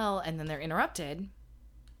can tell. And then they're interrupted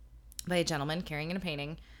by a gentleman carrying in a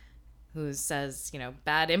painting who says,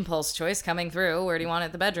 bad impulse choice coming through. Where do you want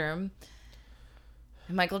it? The bedroom.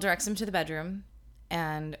 And Michael directs him to the bedroom.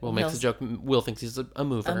 And Will makes a joke. Will thinks he's a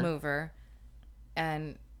mover. A mover.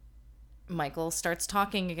 And Michael starts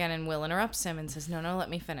talking again and Will interrupts him and says, no, let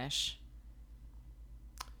me finish.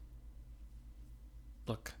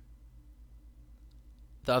 Look,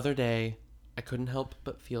 the other day, I couldn't help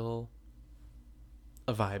but feel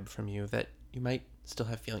a vibe from you that you might still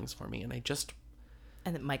have feelings for me. And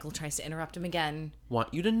then Michael tries to interrupt him again.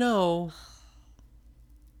 Want you to know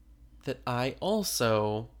that I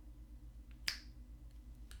also,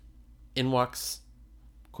 in walks,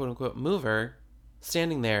 quote unquote, mover,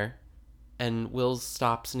 standing there, and Will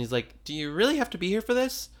stops and he's like, do you really have to be here for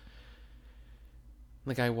this?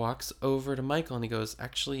 The guy walks over to Michael and he goes,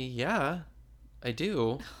 actually, yeah, I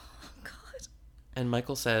do. Oh, God. And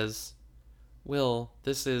Michael says, Will,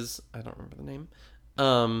 this is, I don't remember the name.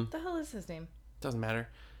 What the hell is his name? Doesn't matter.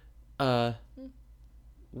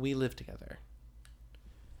 We live together.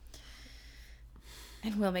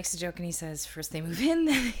 And Will makes a joke and he says, first they move in,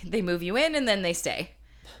 then they move you in, and then they stay.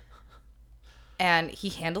 And he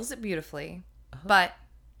handles it beautifully, but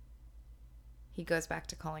he goes back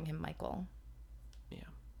to calling him Michael. Yeah.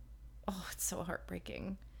 Oh, it's so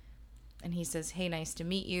heartbreaking. And he says, hey, nice to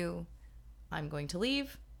meet you. I'm going to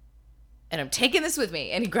leave. And I'm taking this with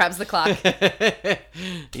me. And he grabs the clock.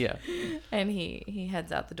 Yeah. And he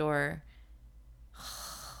heads out the door.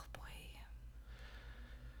 Oh, boy.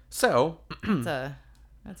 So,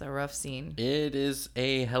 That's a rough scene. It is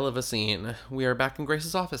a hell of a scene. We are back in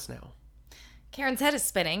Grace's office now. Karen's head is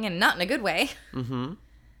spinning, and not in a good way. Mm-hmm.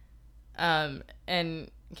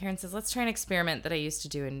 And Karen says, "Let's try an experiment that I used to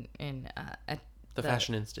do at The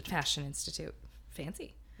Fashion Institute. Fashion Institute.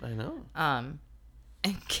 Fancy." I know.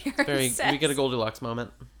 And Karen says, we get a Goldilocks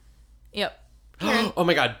moment. "Yep." Oh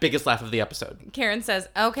my god, biggest laugh of the episode. Karen says,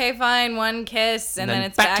 "Okay, fine, one kiss, and then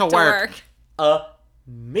it's back to work."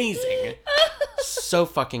 Amazing. So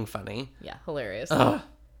fucking funny. Yeah, hilarious. Oh,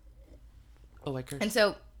 I cursed. And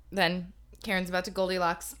so then Karen's about to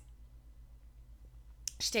Goldilocks.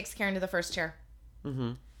 She takes Karen to the first chair.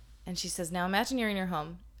 Mm-hmm. And she says, "Now imagine you're in your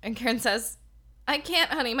home." And Karen says, "I can't,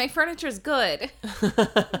 honey. My furniture's good."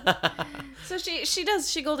 So she does.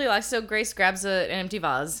 She Goldilocks. So Grace grabs an empty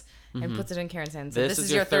vase and puts it in Karen's hand. So this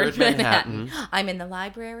is your third Manhattan. I'm in the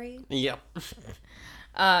library. Yep.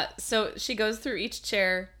 So she goes through each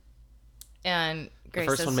chair, and Grace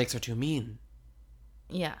The first says, one makes her too mean.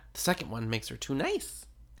 yeah. The second one makes her too nice.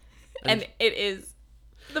 And it is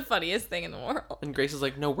the funniest thing in the world. And Grace is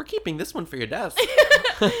like, "No, we're keeping this one for your desk."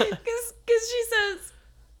 Because she says,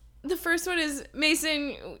 the first one is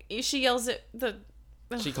Mason. She yells at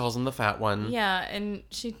She calls him the fat one. Yeah, and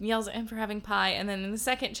she yells at him for having pie. And then in the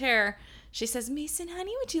second chair, she says, "Mason,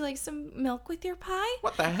 honey, would you like some milk with your pie?"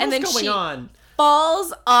 What the hell's and then going she on?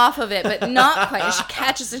 falls off of it, but not quite. And she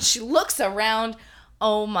catches and she looks around.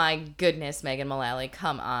 Oh my goodness, Megan Mullally,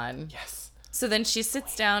 come on. Yes. So then she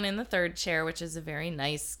sits down in the third chair, which is a very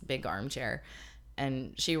nice big armchair,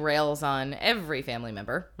 and she rails on every family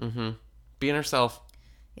member. Mm-hmm. Being herself.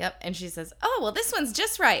 Yep. And she says, "Oh, well, this one's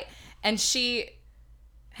just right." And she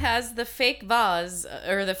has the fake vase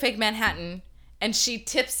or the fake Manhattan, and she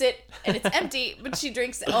tips it, and it's empty, but she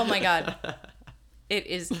drinks it. Oh my God. It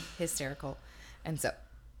is hysterical. And so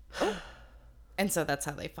that's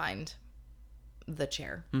how they find the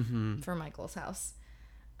chair for Michael's house.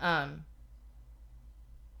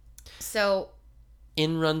 So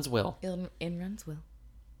In runs Will. in runs Will.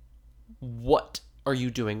 What are you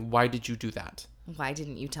doing? Why did you do that? Why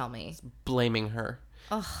didn't you tell me? Blaming her.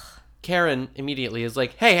 Ugh. Karen immediately is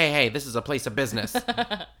like, hey, this is a place of business.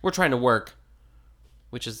 We're trying to work.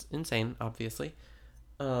 Which is insane, obviously.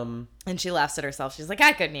 And she laughs at herself. She's like,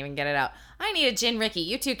 "I couldn't even get it out. I need a gin Ricky.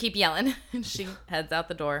 You two keep yelling." And she heads out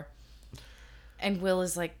the door. And Will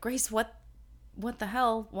is like, "Grace, what the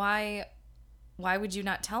hell? Why would you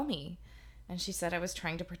not tell me?" And she said, "I was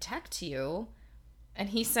trying to protect you." And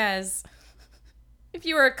he says, "If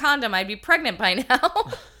you were a condom, I'd be pregnant by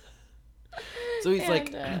now." So he's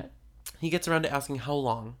like, he gets around to asking how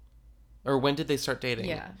long or when did they start dating?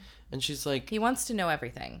 Yeah. And she's like, He wants to know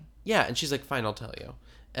everything. yeah. And she's like, "Fine, I'll tell you."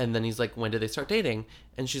 And then he's like, "When did they start dating?"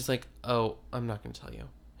 And she's like, "Oh, I'm not going to tell you." And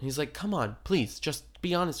he's like, "Come on, please, just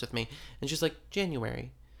be honest with me." And she's like,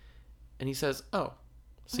 "January." And he says, "Oh,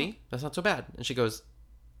 see, that's not so bad." And she goes,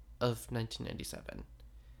 "Of 1997,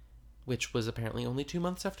 which was apparently only 2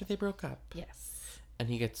 months after they broke up." Yes. And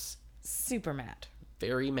he gets Super mad.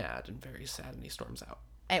 very mad and very sad, and he storms out.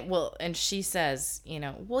 And she says,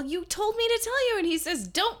 "Well, you told me to tell you." And he says,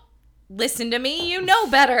 "Don't listen to me. You know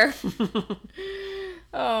better."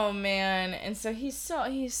 Oh man. And so he's so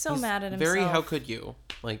mad at himself. Very, how could you?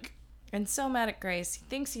 Like, and so mad at Grace. He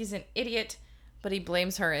thinks he's an idiot, but he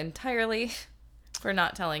blames her entirely for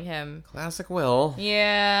not telling him. classic Will.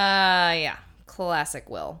 Yeah. Classic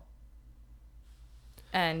Will.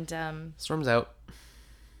 And Storms out.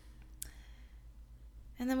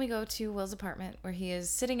 and then we go to Will's apartment where he is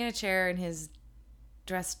sitting in a chair in his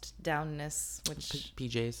dressed downness, which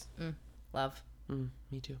PJs. love.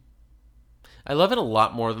 Me too. I love it a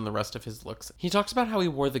lot more than the rest of his looks. He talks about how he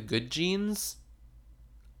wore the good jeans.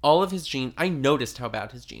 All of his jeans. I noticed how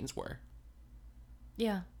bad his jeans were.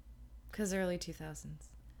 Yeah. Because early 2000s.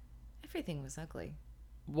 Everything was ugly.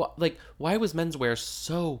 Why was menswear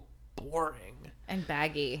so boring? And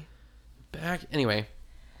baggy. Anyway.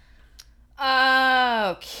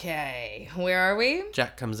 Okay. Where are we?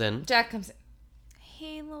 Jack comes in. Jack comes in.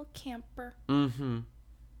 Hey, little camper. Mm-hmm.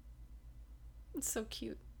 It's so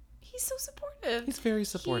cute. He's so supportive. He's very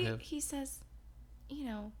supportive. He says, he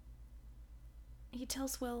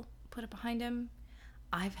tells Will, put it behind him.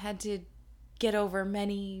 I've had to get over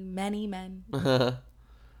many, many men.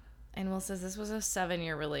 And Will says, this was a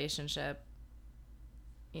 7-year relationship.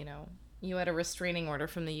 You had a restraining order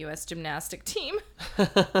from the U.S. gymnastic team.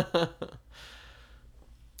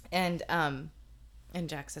 And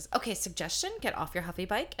Jack says, "Okay, suggestion, get off your Huffy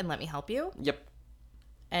bike and let me help you." Yep.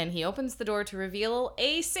 and he opens the door to reveal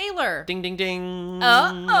a sailor. Ding, ding, ding.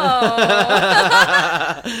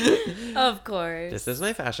 Uh-oh. Of course. This is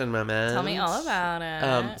my fashion moment. Tell me all about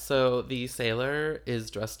it. So the sailor is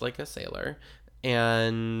dressed like a sailor,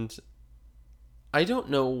 and I don't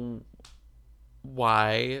know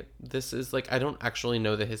why this is like, I don't actually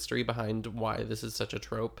know the history behind why this is such a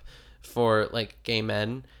trope for like gay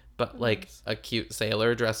men, but like a cute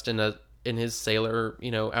sailor dressed in his sailor,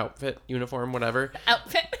 outfit, uniform, whatever.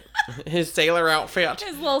 Outfit. His sailor outfit.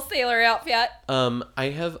 His little sailor outfit. I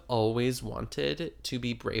have always wanted to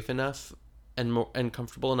be brave enough and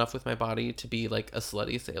comfortable enough with my body to be like a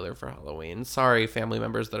slutty sailor for Halloween. Sorry, family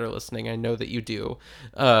members that are listening. I know that you do.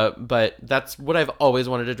 But that's what I've always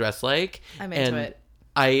wanted to dress like. I'm into it.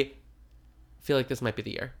 I feel like this might be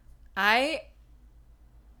the year.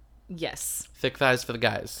 Yes. Thick thighs for the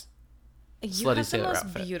guys. You Slutty have the sailor most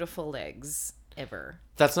outfit. beautiful legs ever.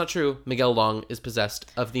 That's not true. Miguel Long is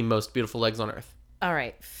possessed of the most beautiful legs on earth. All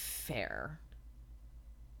right, fair.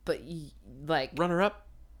 But like, Runner up,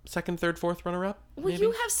 second, third, fourth runner up. well,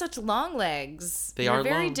 you have such long legs. They You're are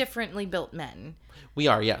very long. differently built men, We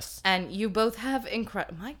are, yes. and you both have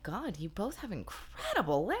My God, you both have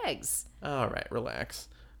incredible legs. All right, relax.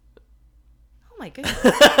 Oh my goodness.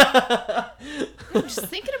 I'm just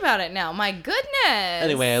thinking about it now. My goodness.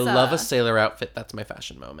 Anyway, I love a sailor outfit. That's my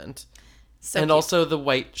fashion moment. So and cute. also the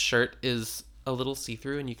white shirt is a little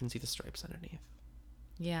see-through and you can see the stripes underneath.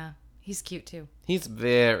 Yeah, he's cute too. He's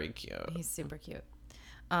very cute. He's super cute.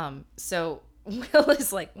 So Will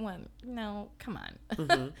is like, "One, no, come on."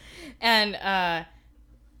 Mm-hmm. And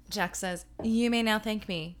Jack says, "You may now thank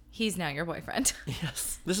me. He's now your boyfriend."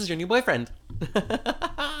 Yes. This is your new boyfriend.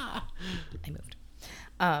 I moved.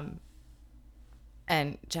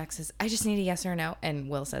 And Jack says, "I just need a yes or no." And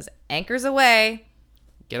Will says, "Anchors away."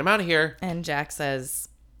 Get him out of here. And Jack says,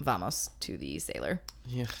 "Vamos," to the sailor.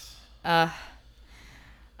 Yes.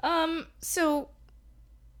 So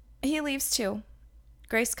he leaves too.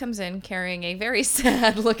 Grace comes in carrying a very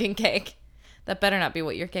sad looking cake. That better not be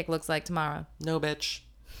what your cake looks like tomorrow. No, bitch.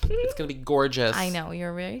 It's going to be gorgeous. I know, you're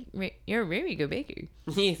a very good baker.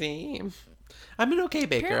 Easy. I'm an okay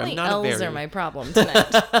baker. Apparently I'm not L's a very... are my problem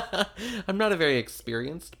tonight. I'm not a very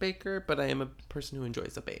experienced baker, but I am a person who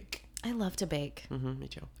enjoys a bake. I love to bake. Mm-hmm, me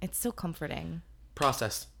too. It's so comforting.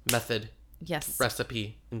 Process, method, Yes.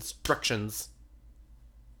 recipe, instructions.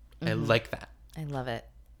 Mm-hmm. I like that. I love it.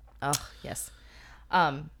 Oh, yes.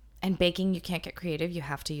 And baking, you can't get creative. You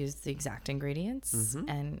have to use the exact ingredients. Mm-hmm.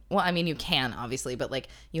 And, well, I mean, you can, obviously, but, like,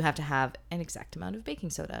 you have to have an exact amount of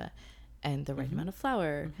baking soda and the right Mm-hmm. amount of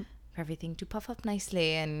flour for everything to puff up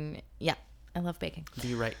nicely. And, yeah, I love baking.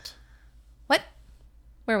 Be right. What?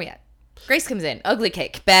 Where are we at? Grace comes in. Ugly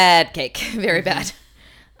cake. Bad cake. Very bad.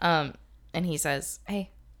 And he says,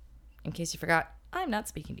 "Hey, in case you forgot, I'm not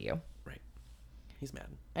speaking to you." Right. He's mad.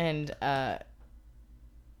 And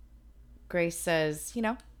Grace says,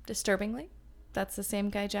 disturbingly, that's the same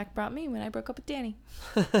guy Jack brought me when I broke up with Danny.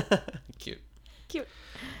 Cute. Cute.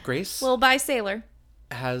 Grace Little bi sailor.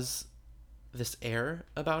 has this air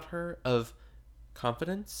about her of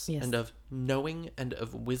confidence Yes. and of knowing and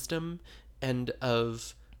of wisdom and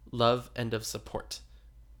of love and of support.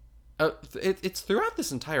 It's throughout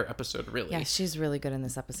this entire episode, really. Yeah, she's really good in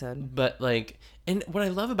this episode. But like, and what I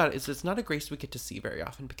love about it is it's not a Grace we get to see very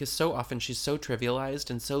often, because so often she's so trivialized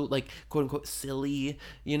and so like quote unquote silly,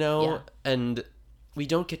 Yeah. and we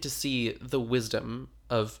don't get to see the wisdom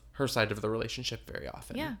of her side of the relationship very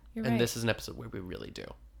often. Yeah, you're and right. this is an episode where we really do.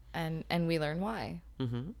 And we learn why.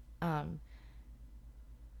 Mm-hmm.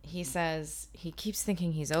 He says he keeps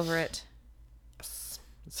thinking he's over it.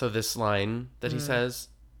 So this line that he says,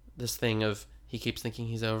 this thing of he keeps thinking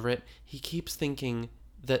he's over it, he keeps thinking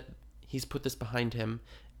that he's put this behind him,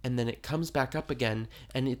 and then it comes back up again,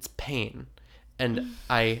 and it's pain. And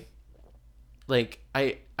I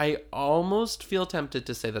almost feel tempted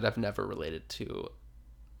to say that I've never related to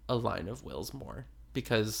a line of Will's more,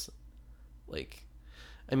 because like,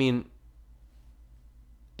 I mean,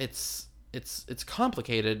 it's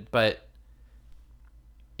complicated, but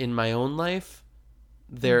in my own life,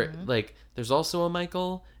 there's also a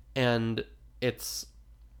Michael, and it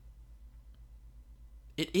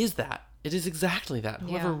is exactly that.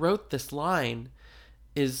 Whoever Yeah. wrote this line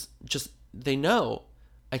is just, they know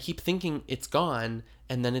I keep thinking it's gone,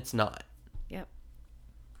 and then it's not. Yep.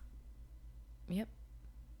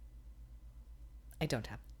 I don't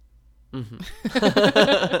have.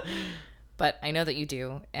 Mm-hmm. But I know that you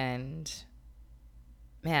do, and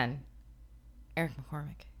man, Eric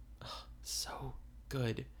McCormick. So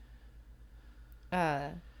good.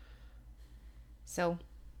 So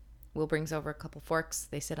Will brings over a couple forks.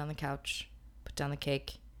 They sit on the couch, put down the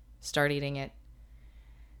cake. start eating it.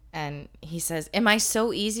 And he says, "Am I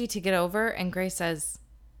so easy to get over?" And Grace says,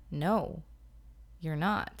 "No, you're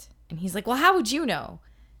not." And he's like, "Well, how would you know?"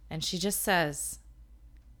 And she just says,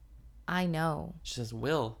 "I know." She says,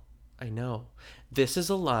 "Will, I know." This is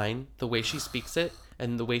a line, the way she speaks it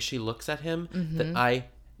and the way she looks at him,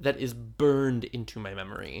 that is burned into my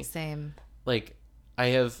memory. Same. Like, I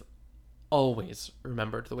have always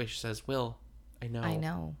remembered the way she says, "Will, I know." I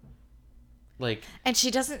know. Like, and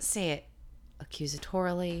she doesn't say it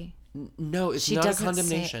accusatorily. No, it's she not a doesn't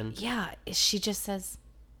condemnation. Yeah, she just says,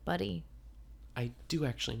 "Buddy, I do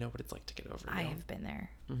actually know what it's like to get over. I have been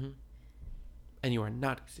there." And you are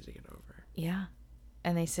not easy to get over. Yeah.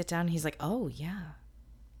 And they sit down and he's like, "Oh, yeah.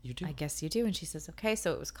 You do. I guess you do." And she says, "Okay,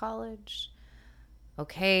 so it was college.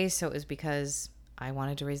 Okay, so it was because I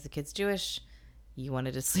wanted to raise the kids Jewish. You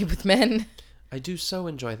wanted to sleep with men." I do so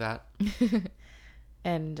enjoy that.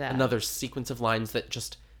 And another sequence of lines that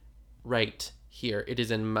just right here. It is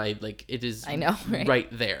in my, like, it is I know, right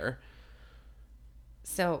there.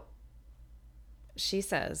 So she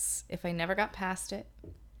says, "If I never got past it,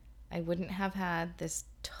 I wouldn't have had this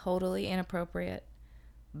totally inappropriate,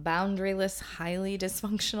 boundaryless, highly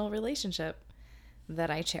dysfunctional relationship that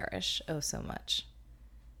I cherish oh so much."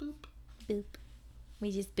 Boop. Boop.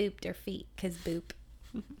 We just booped our feet because boop.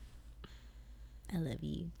 I love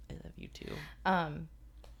you. I love you too.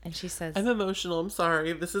 And she says, I'm emotional. I'm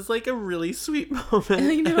sorry. This is like a really sweet moment.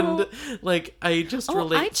 I know. And like, I just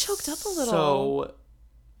relate I choked up a little. So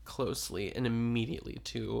closely and immediately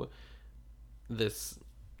to this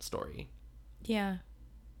story. Yeah.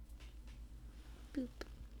 Boop.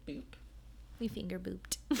 Boop. We finger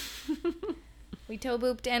booped. We toe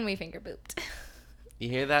booped and we finger booped. You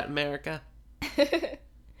hear that, America?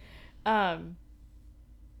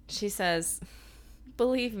 She says,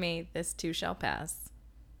 "Believe me, this too shall pass."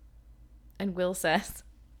 And Will says,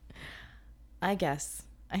 "I guess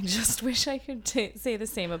I just wish I could say the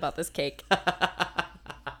same about this cake."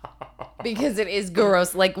 Because it is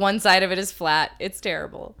gross. Like, one side of it is flat. It's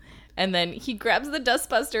terrible. And then he grabs the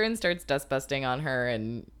dustbuster and starts dustbusting on her,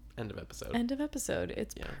 and End of episode. end of episode.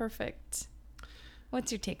 It's perfect.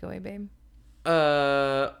 What's your takeaway, babe?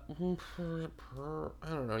 I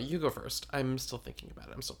don't know. You go first. I'm still thinking about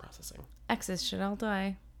it. I'm still processing. Exes should all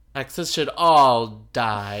die. Exes should all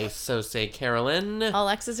die, so say Carolyn. All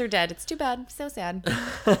exes are dead. It's too bad. So sad.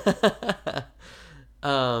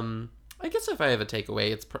 I guess if I have a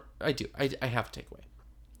takeaway, it's I do. I have a takeaway.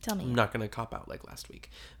 Tell me. I'm not gonna cop out like last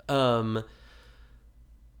week.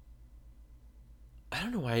 I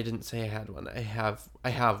don't know why I didn't say I had one. I have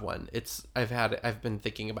one. I've been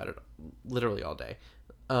thinking about it literally all day.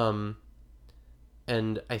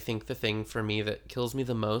 And I think the thing for me that kills me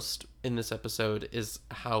the most in this episode is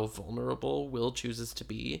how vulnerable Will chooses to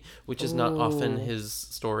be, which is not often his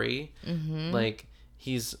story. Mm-hmm. Like,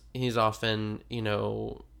 he's often,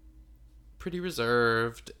 pretty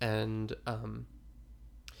reserved, and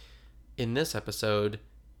in this episode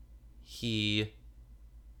he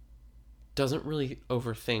doesn't really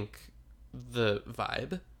overthink the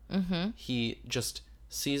vibe. Mm-hmm. He just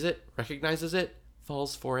sees it, recognizes it,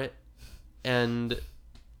 falls for it, and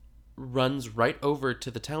runs right over to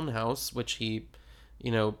the townhouse, which he,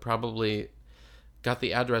 probably got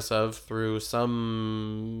the address of through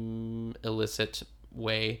some illicit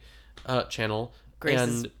way, channel.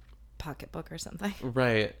 Grace's pocketbook or something.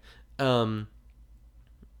 Right. And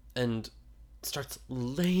starts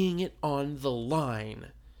laying it on the line.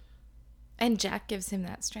 And Jack gives him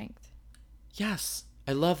that strength. Yes.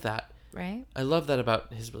 I love that. Right? I love that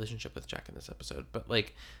about his relationship with Jack in this episode. But,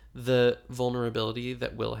 like, the vulnerability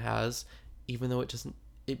that Will has, even though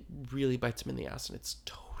it really bites him in the ass and it's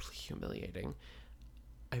totally humiliating.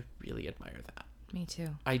 I really admire that. Me too.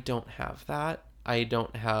 I don't have that.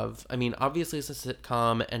 Obviously it's a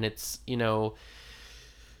sitcom and it's,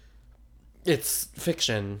 it's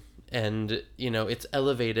fiction and, it's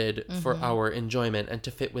elevated for our enjoyment and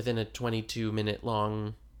to fit within a 22-minute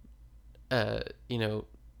long,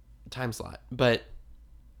 time slot. But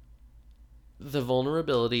the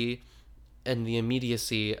vulnerability and the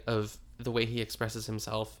immediacy of the way he expresses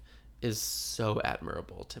himself is so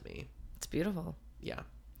admirable to me. It's beautiful. Yeah.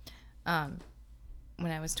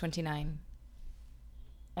 When I was 29,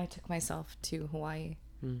 I took myself to Hawaii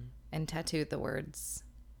and tattooed the words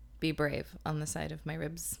 "Be brave" on the side of my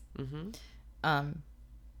ribs. Mm-hmm.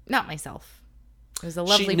 Not myself. It was a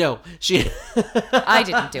lovely... I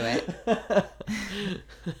didn't do it.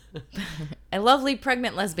 A lovely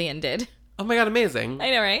pregnant lesbian did. Oh my God, amazing.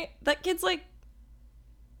 I know, right? That kid's like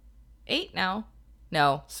 8 now.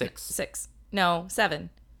 No. 6. No, 7.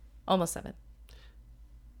 Almost 7.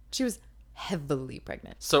 She was heavily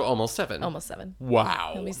pregnant. So almost 7. Almost 7.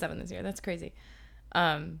 Wow. He'll be 7 this year. That's crazy.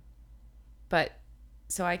 But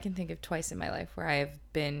so I can think of twice in my life where I have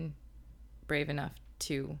been brave enough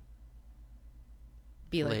to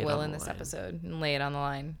be like Will in this episode and lay it on the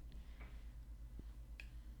line.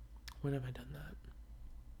 When have I done that?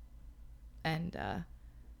 And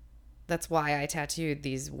that's why I tattooed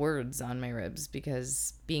these words on my ribs,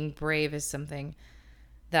 because being brave is something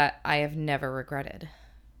that I have never regretted.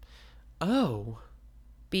 Oh.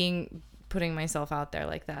 Putting myself out there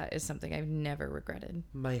like that is something I've never regretted.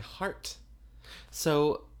 My heart.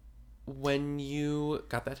 So when you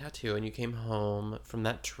got that tattoo and you came home from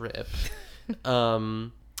that trip,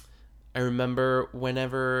 I remember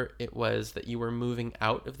whenever it was that you were moving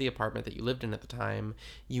out of the apartment that you lived in at the time,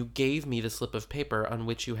 you gave me the slip of paper on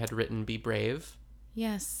which you had written, "Be brave."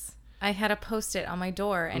 Yes. I had a Post-it on my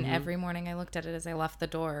door, and every morning I looked at it as I left the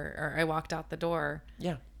door, or I walked out the door.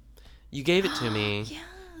 Yeah. You gave it to me.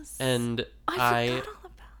 Yes. And I forgot all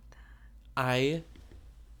about that. I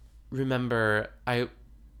remember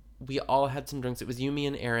we all had some drinks. It was you, me,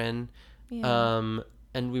 and Aaron. Yeah.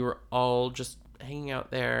 And we were all just hanging out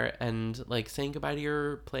there and like saying goodbye to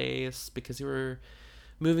your place because you were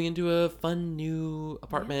moving into a fun new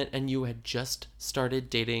apartment, and you had just started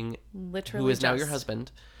dating Literally who is now your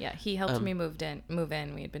husband. Yeah, he helped me move in.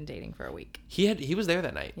 We had been dating for a week. He was there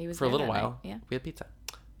that night. He was for a there little that while. night, yeah. We had pizza.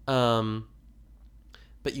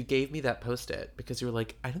 But you gave me that Post-it because you were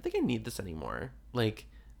like, I don't think I need this anymore. Like,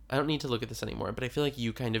 I don't need to look at this anymore, but I feel like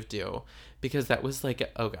you kind of do, because that was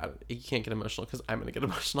like, oh God, you can't get emotional because I'm going to get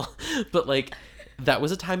emotional. But like, that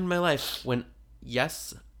was a time in my life when,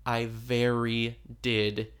 yes, I very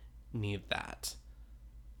did need that.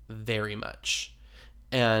 Very much.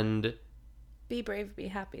 And Be brave, be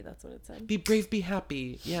happy. That's what it said. be brave, be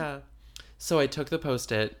happy. Yeah. So I took the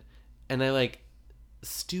Post-it and I like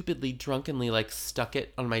stupidly, drunkenly like stuck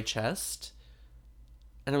it on my chest.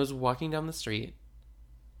 And I was walking down the street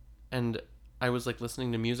and I was like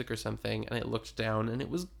listening to music or something, and I looked down and it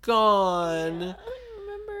was gone. Yeah, I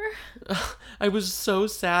remember. I was so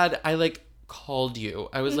sad. I like called you.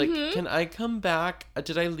 I was like, can I come back?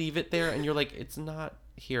 Did I leave it there? And you're like, it's not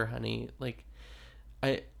here, honey. Like,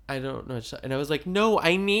 I don't know. And I was like, no,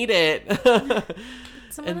 I need it.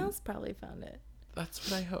 Someone else probably found it. That's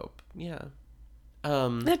what I hope. Yeah.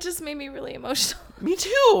 That just made me really emotional. Me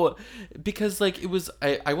too. Because like it was,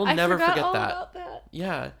 I will never forget all that. About that.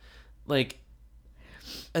 Yeah. Like,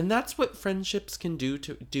 and that's what friendships can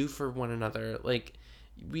do for one another. Like,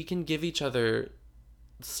 we can give each other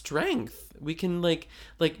strength. We can like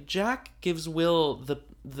Jack gives Will the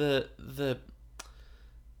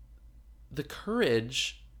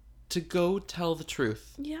courage to go tell the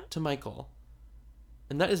truth to Michael.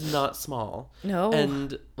 And that is not small. No.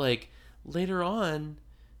 And like later on,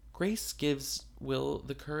 Grace gives Will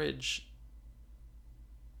the courage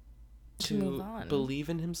to move on. believe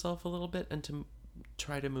in himself a little bit and to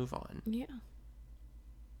try to move on. Yeah.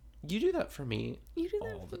 You do that for me You do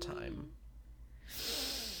that all for the me. time.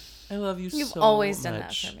 I love you so much. You've always done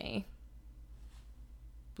that for me.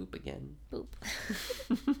 Boop again. Boop.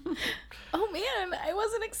 Oh man, I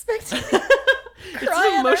wasn't expecting It's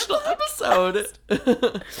an emotional episode.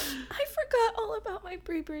 I forgot all about my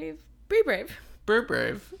Be Brave. Be Brave. Be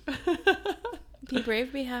brave. Be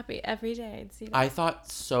brave, be happy every day. I'd see that. I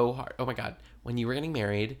thought so hard. Oh my God. When you were getting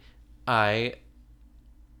married, I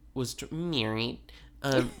was married.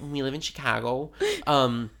 We live in Chicago.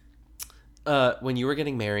 When you were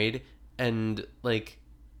getting married, and like,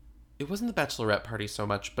 it wasn't the bachelorette party so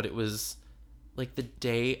much, but it was like the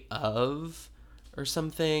day of or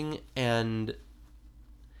something. And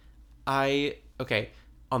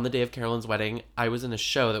on the day of Carolyn's wedding, I was in a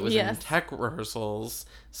show that was in tech rehearsals.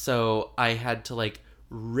 So I had to like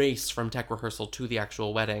race from tech rehearsal to the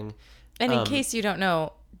actual wedding. And in case you don't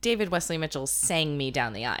know, David Wesley Mitchell sang me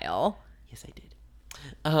down the aisle. Yes, I did.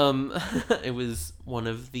 It was one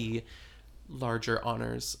of the larger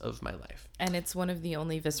honors of my life. And it's one of the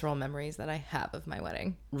only visceral memories that I have of my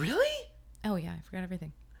wedding. Really? Oh yeah, I forgot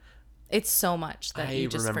everything. It's so much that you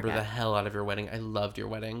just remember forget. the hell out of your wedding. I loved your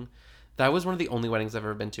wedding. That was one of the only weddings I've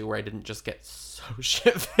ever been to where I didn't just get so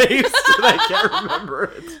shit-faced that I can't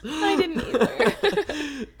remember it. I didn't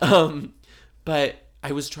either. But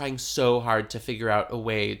I was trying so hard to figure out a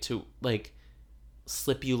way to, like,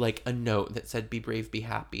 slip you, like, a note that said, be brave, be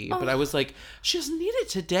happy. But I was like, she doesn't need it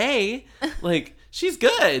today. Like, she's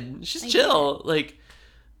good. She's chill. Like,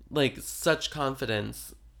 such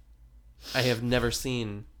confidence I have never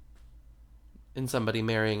seen in somebody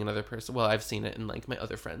marrying another person. Well, I've seen it in like my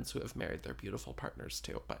other friends who have married their beautiful partners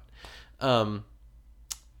too. But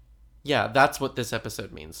yeah, that's what this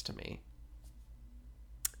episode means to me.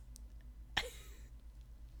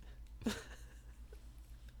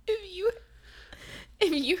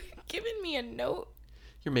 If you had given me a note,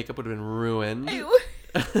 Your makeup would have been ruined. I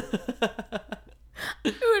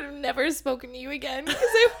would have never spoken to you again because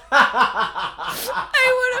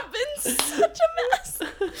I would have been such a mess.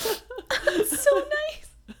 That's so nice.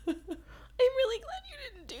 I'm really glad you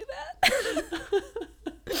didn't do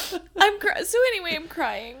that. So anyway, I'm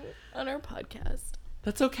crying on our podcast.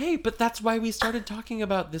 That's okay, but that's why we started talking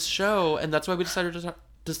about this show, and that's why we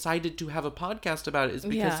decided to have a podcast about it, is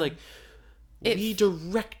because, like, we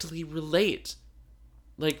directly relate.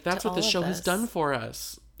 Like, that's what the show has done for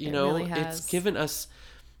us. You know, really has. It's given us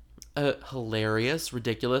a hilarious,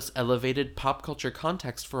 ridiculous, elevated pop culture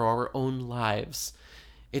context for our own lives.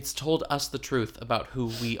 It's told us the truth about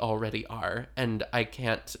who we already are, and I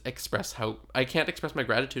can't express my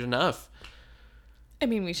gratitude enough. I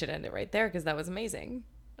mean, we should end it right there because that was amazing.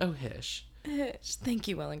 Oh, hish. Thank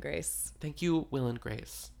you, Will and Grace. Thank you, Will and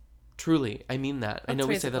Grace. Truly, I mean that. I know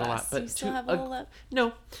we say that a lot, but you still have a little left?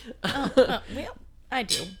 No. Well, I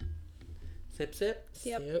do. Sip, sip.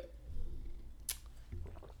 Yep. Sip.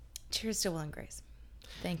 Cheers to Will and Grace.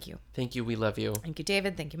 Thank you. Thank you. We love you. Thank you,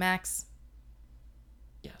 David. Thank you, Max.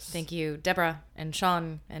 Yes. Thank you, Deborah and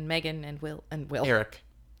Sean and Megan and Will. Eric.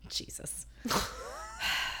 Jesus.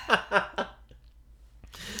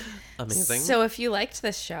 Amazing. So if you liked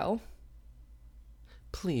this show,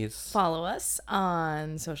 please follow us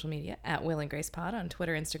on social media at Will and Grace Pod on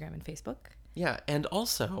Twitter, Instagram, and Facebook. Yeah, and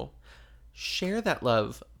also share that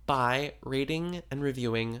love by rating and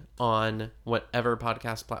reviewing on whatever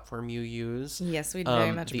podcast platform you use. Yes, we'd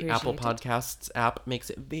very much appreciate it. The Apple Podcasts app makes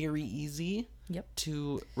it very easy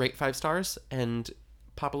to rate 5 stars and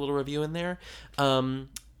pop a little review in there.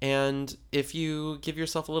 And if you give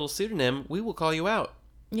yourself a little pseudonym, we will call you out.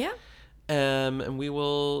 Yeah. And we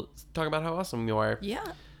will talk about how awesome you are. Yeah.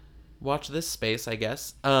 Watch this space, I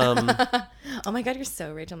guess. Oh my God, you're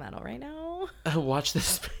so Rachel Maddow right now. Watch this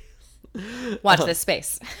space. Watch this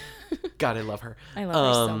space. God, I love her. I love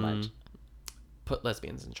her so much. Put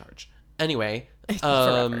lesbians in charge. Anyway.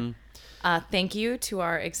 Thank you to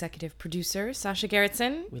our executive producer, Sasha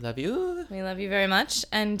Gerritsen. We love you. We love you very much.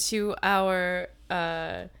 And to our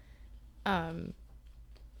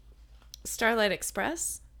Starlight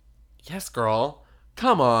Express. Yes, girl.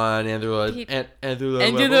 Come on, Andrew Lloyd.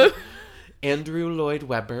 Andrew Lloyd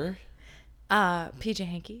Webber. PJ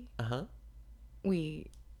Hankey. Uh-huh. We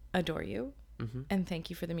adore you. Mm-hmm. And thank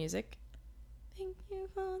you for the music. Thank you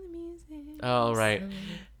for the music. All right.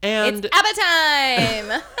 And it's ABBA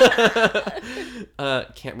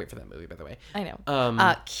time! Can't wait for that movie, by the way. I know.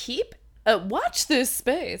 Watch this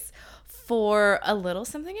space for a little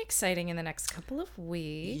something exciting in the next couple of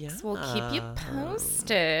weeks. Yeah. We'll keep you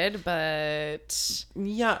posted, but...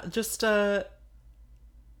 Yeah, just,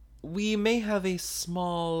 we may have a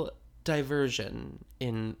small diversion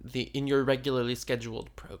in your regularly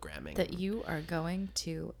scheduled programming. That you are going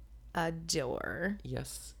to adore.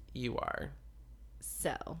 Yes, you are.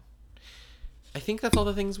 So. I think that's all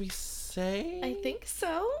the things we say. I think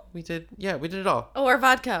so. We did it all. Oh, our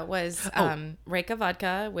vodka was Reka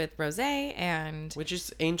vodka with rosé and... Which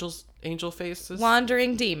is angel faces?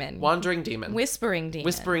 Wandering Demon. Whispering Demon.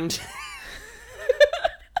 Whispering.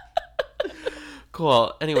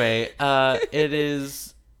 Cool. Anyway, it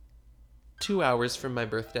is 2 hours from my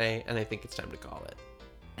birthday, and I think it's time to call it.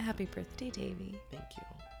 Happy birthday, Davey. Thank you.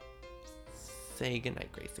 Say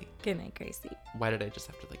goodnight, Gracie. Good night, Gracie. Why did I just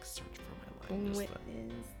have to search for my line? What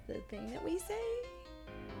is the thing that we say?